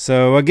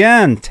 So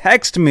again,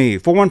 text me,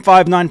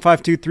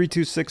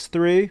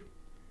 415-952-3263.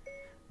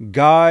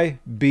 Guy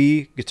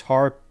B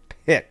guitar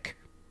pick.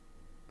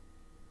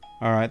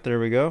 All right, there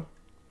we go.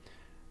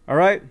 All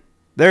right,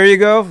 there you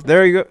go.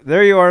 There you go.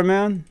 There you are,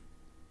 man.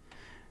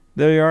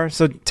 There you are.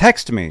 So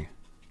text me.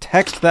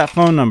 Text that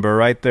phone number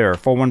right there,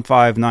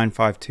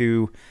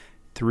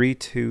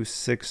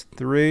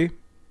 415-952-3263.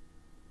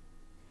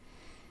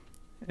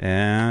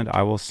 And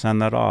I will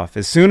send that off.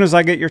 As soon as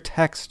I get your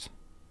text,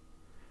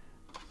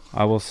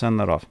 I will send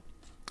that off.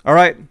 All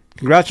right.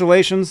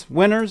 Congratulations,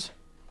 winners.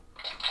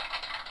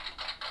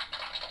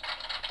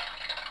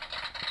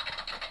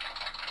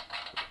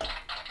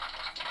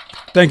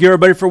 Thank you,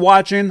 everybody, for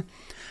watching.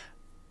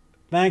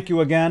 Thank you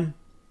again.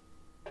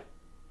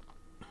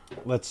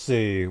 Let's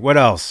see. What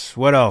else?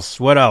 What else?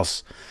 What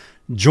else?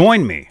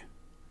 Join me.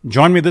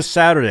 Join me this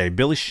Saturday.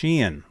 Billy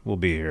Sheehan will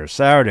be here.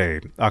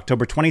 Saturday,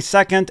 October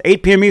 22nd,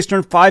 8 p.m.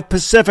 Eastern, 5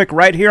 Pacific,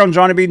 right here on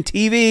Johnny Bean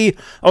TV,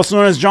 also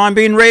known as John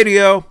Bean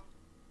Radio.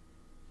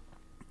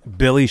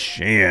 Billy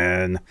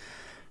Sheehan.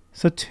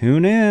 So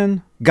tune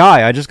in.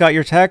 Guy, I just got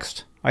your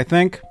text, I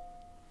think.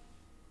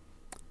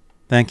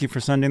 Thank you for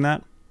sending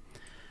that.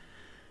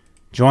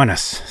 Join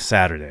us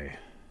Saturday.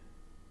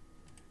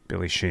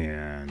 Billy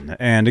Sheehan.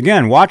 And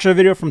again, watch a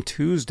video from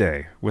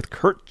Tuesday with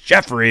Kurt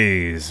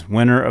Jeffries,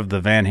 winner of the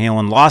Van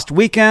Halen Lost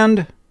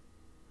Weekend.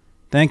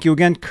 Thank you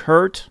again,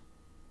 Kurt.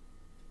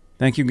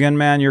 Thank you again,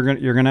 man. You're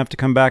gonna have to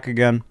come back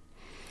again.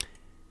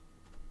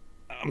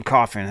 I'm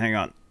coughing. Hang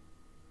on.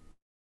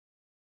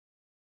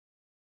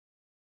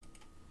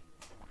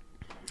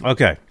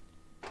 Okay.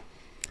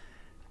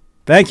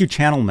 Thank you,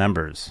 channel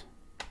members.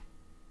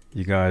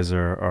 You guys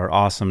are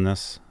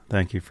awesomeness.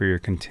 Thank you for your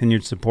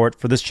continued support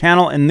for this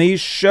channel and these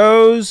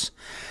shows.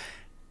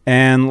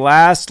 And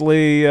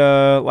lastly,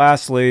 I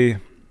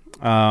probably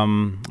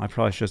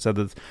should have said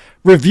this.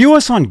 Review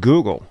us on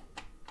Google.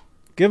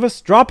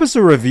 Drop us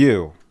a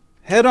review.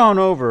 Head on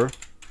over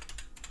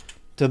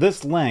to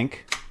this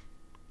link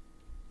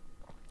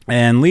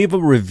and leave a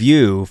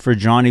review for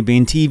Johnny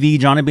Bean TV,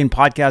 Johnny Bean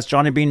Podcast,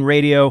 Johnny Bean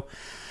Radio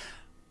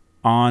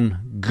on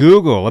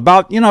Google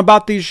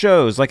about these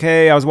shows. Like,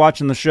 hey, I was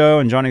watching the show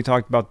and Johnny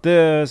talked about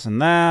this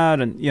and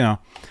that, and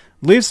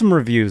leave some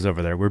reviews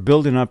over there. We're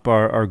building up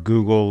our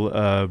Google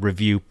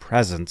review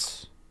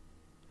presence.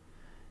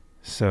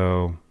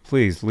 So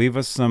please leave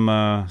us some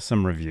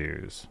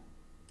reviews.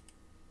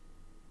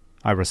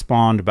 I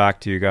respond back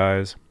to you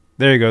guys.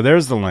 There you go.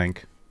 There's the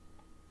link.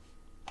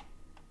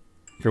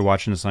 If you're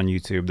watching this on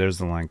YouTube, there's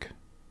the link.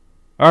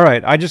 All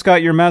right, I just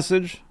got your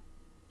message.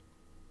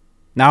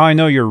 Now I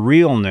know your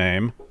real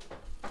name.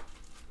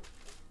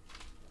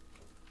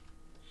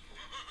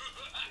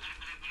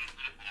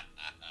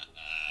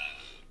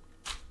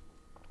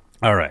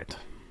 All right.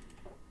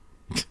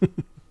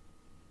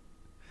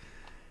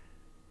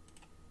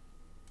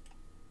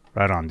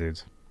 Right on,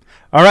 dudes.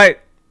 All right.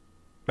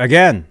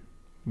 Again,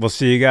 we'll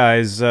see you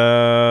guys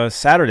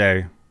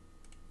Saturday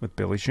with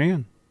Billy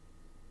Sheehan.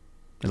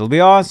 It'll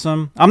be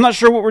awesome. I'm not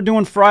sure what we're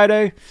doing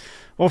Friday.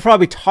 We'll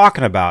probably be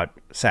talking about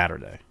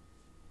Saturday.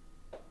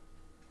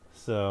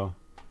 So,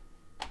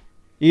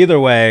 either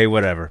way,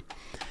 whatever.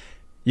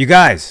 You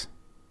guys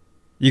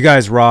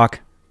rock.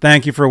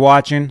 Thank you for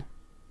watching.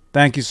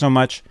 Thank you so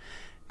much.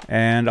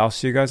 And I'll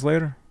see you guys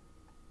later.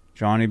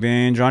 Johnny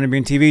Bean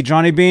TV,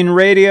 Johnny Bean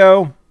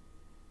Radio.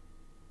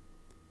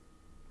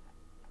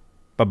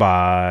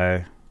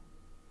 Bye-bye.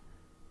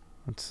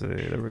 Let's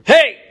see.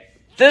 Hey,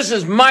 this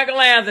is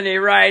Michael Anthony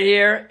right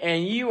here,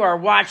 and you are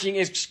watching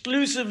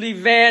exclusively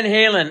Van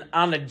Halen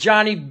on the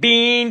Johnny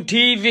Bean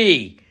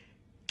TV.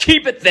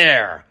 Keep it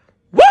there.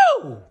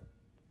 Woo!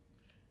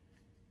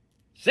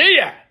 See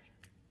ya.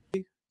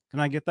 Can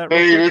I get that?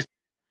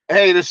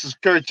 Hey, this is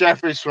Kurt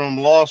Jeffries from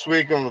Lost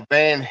Week on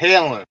Van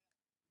Halen,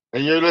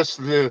 and you're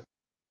listening to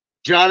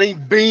Johnny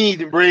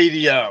Bean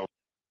Radio.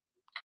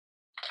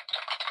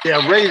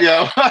 Yeah,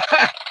 radio.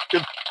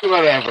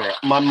 Whatever.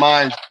 My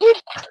mind's.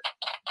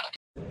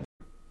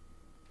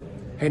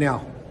 Hey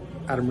now,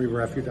 Adam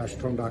Reaver,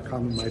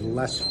 fu-tone.com, my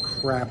less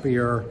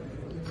crappier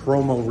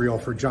promo reel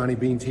for Johnny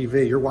Bean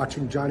TV. You're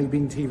watching Johnny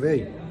Bean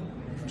TV.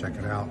 Check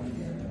it out.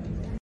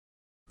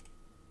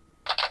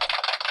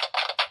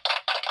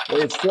 Hey,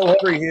 it's Phil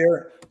Henry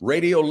here,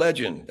 radio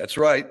legend. That's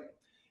right.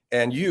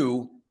 And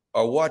you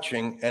are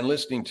watching and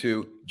listening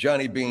to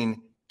Johnny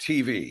Bean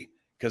TV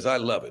because I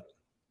love it.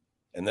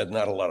 And there's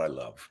not a lot I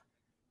love.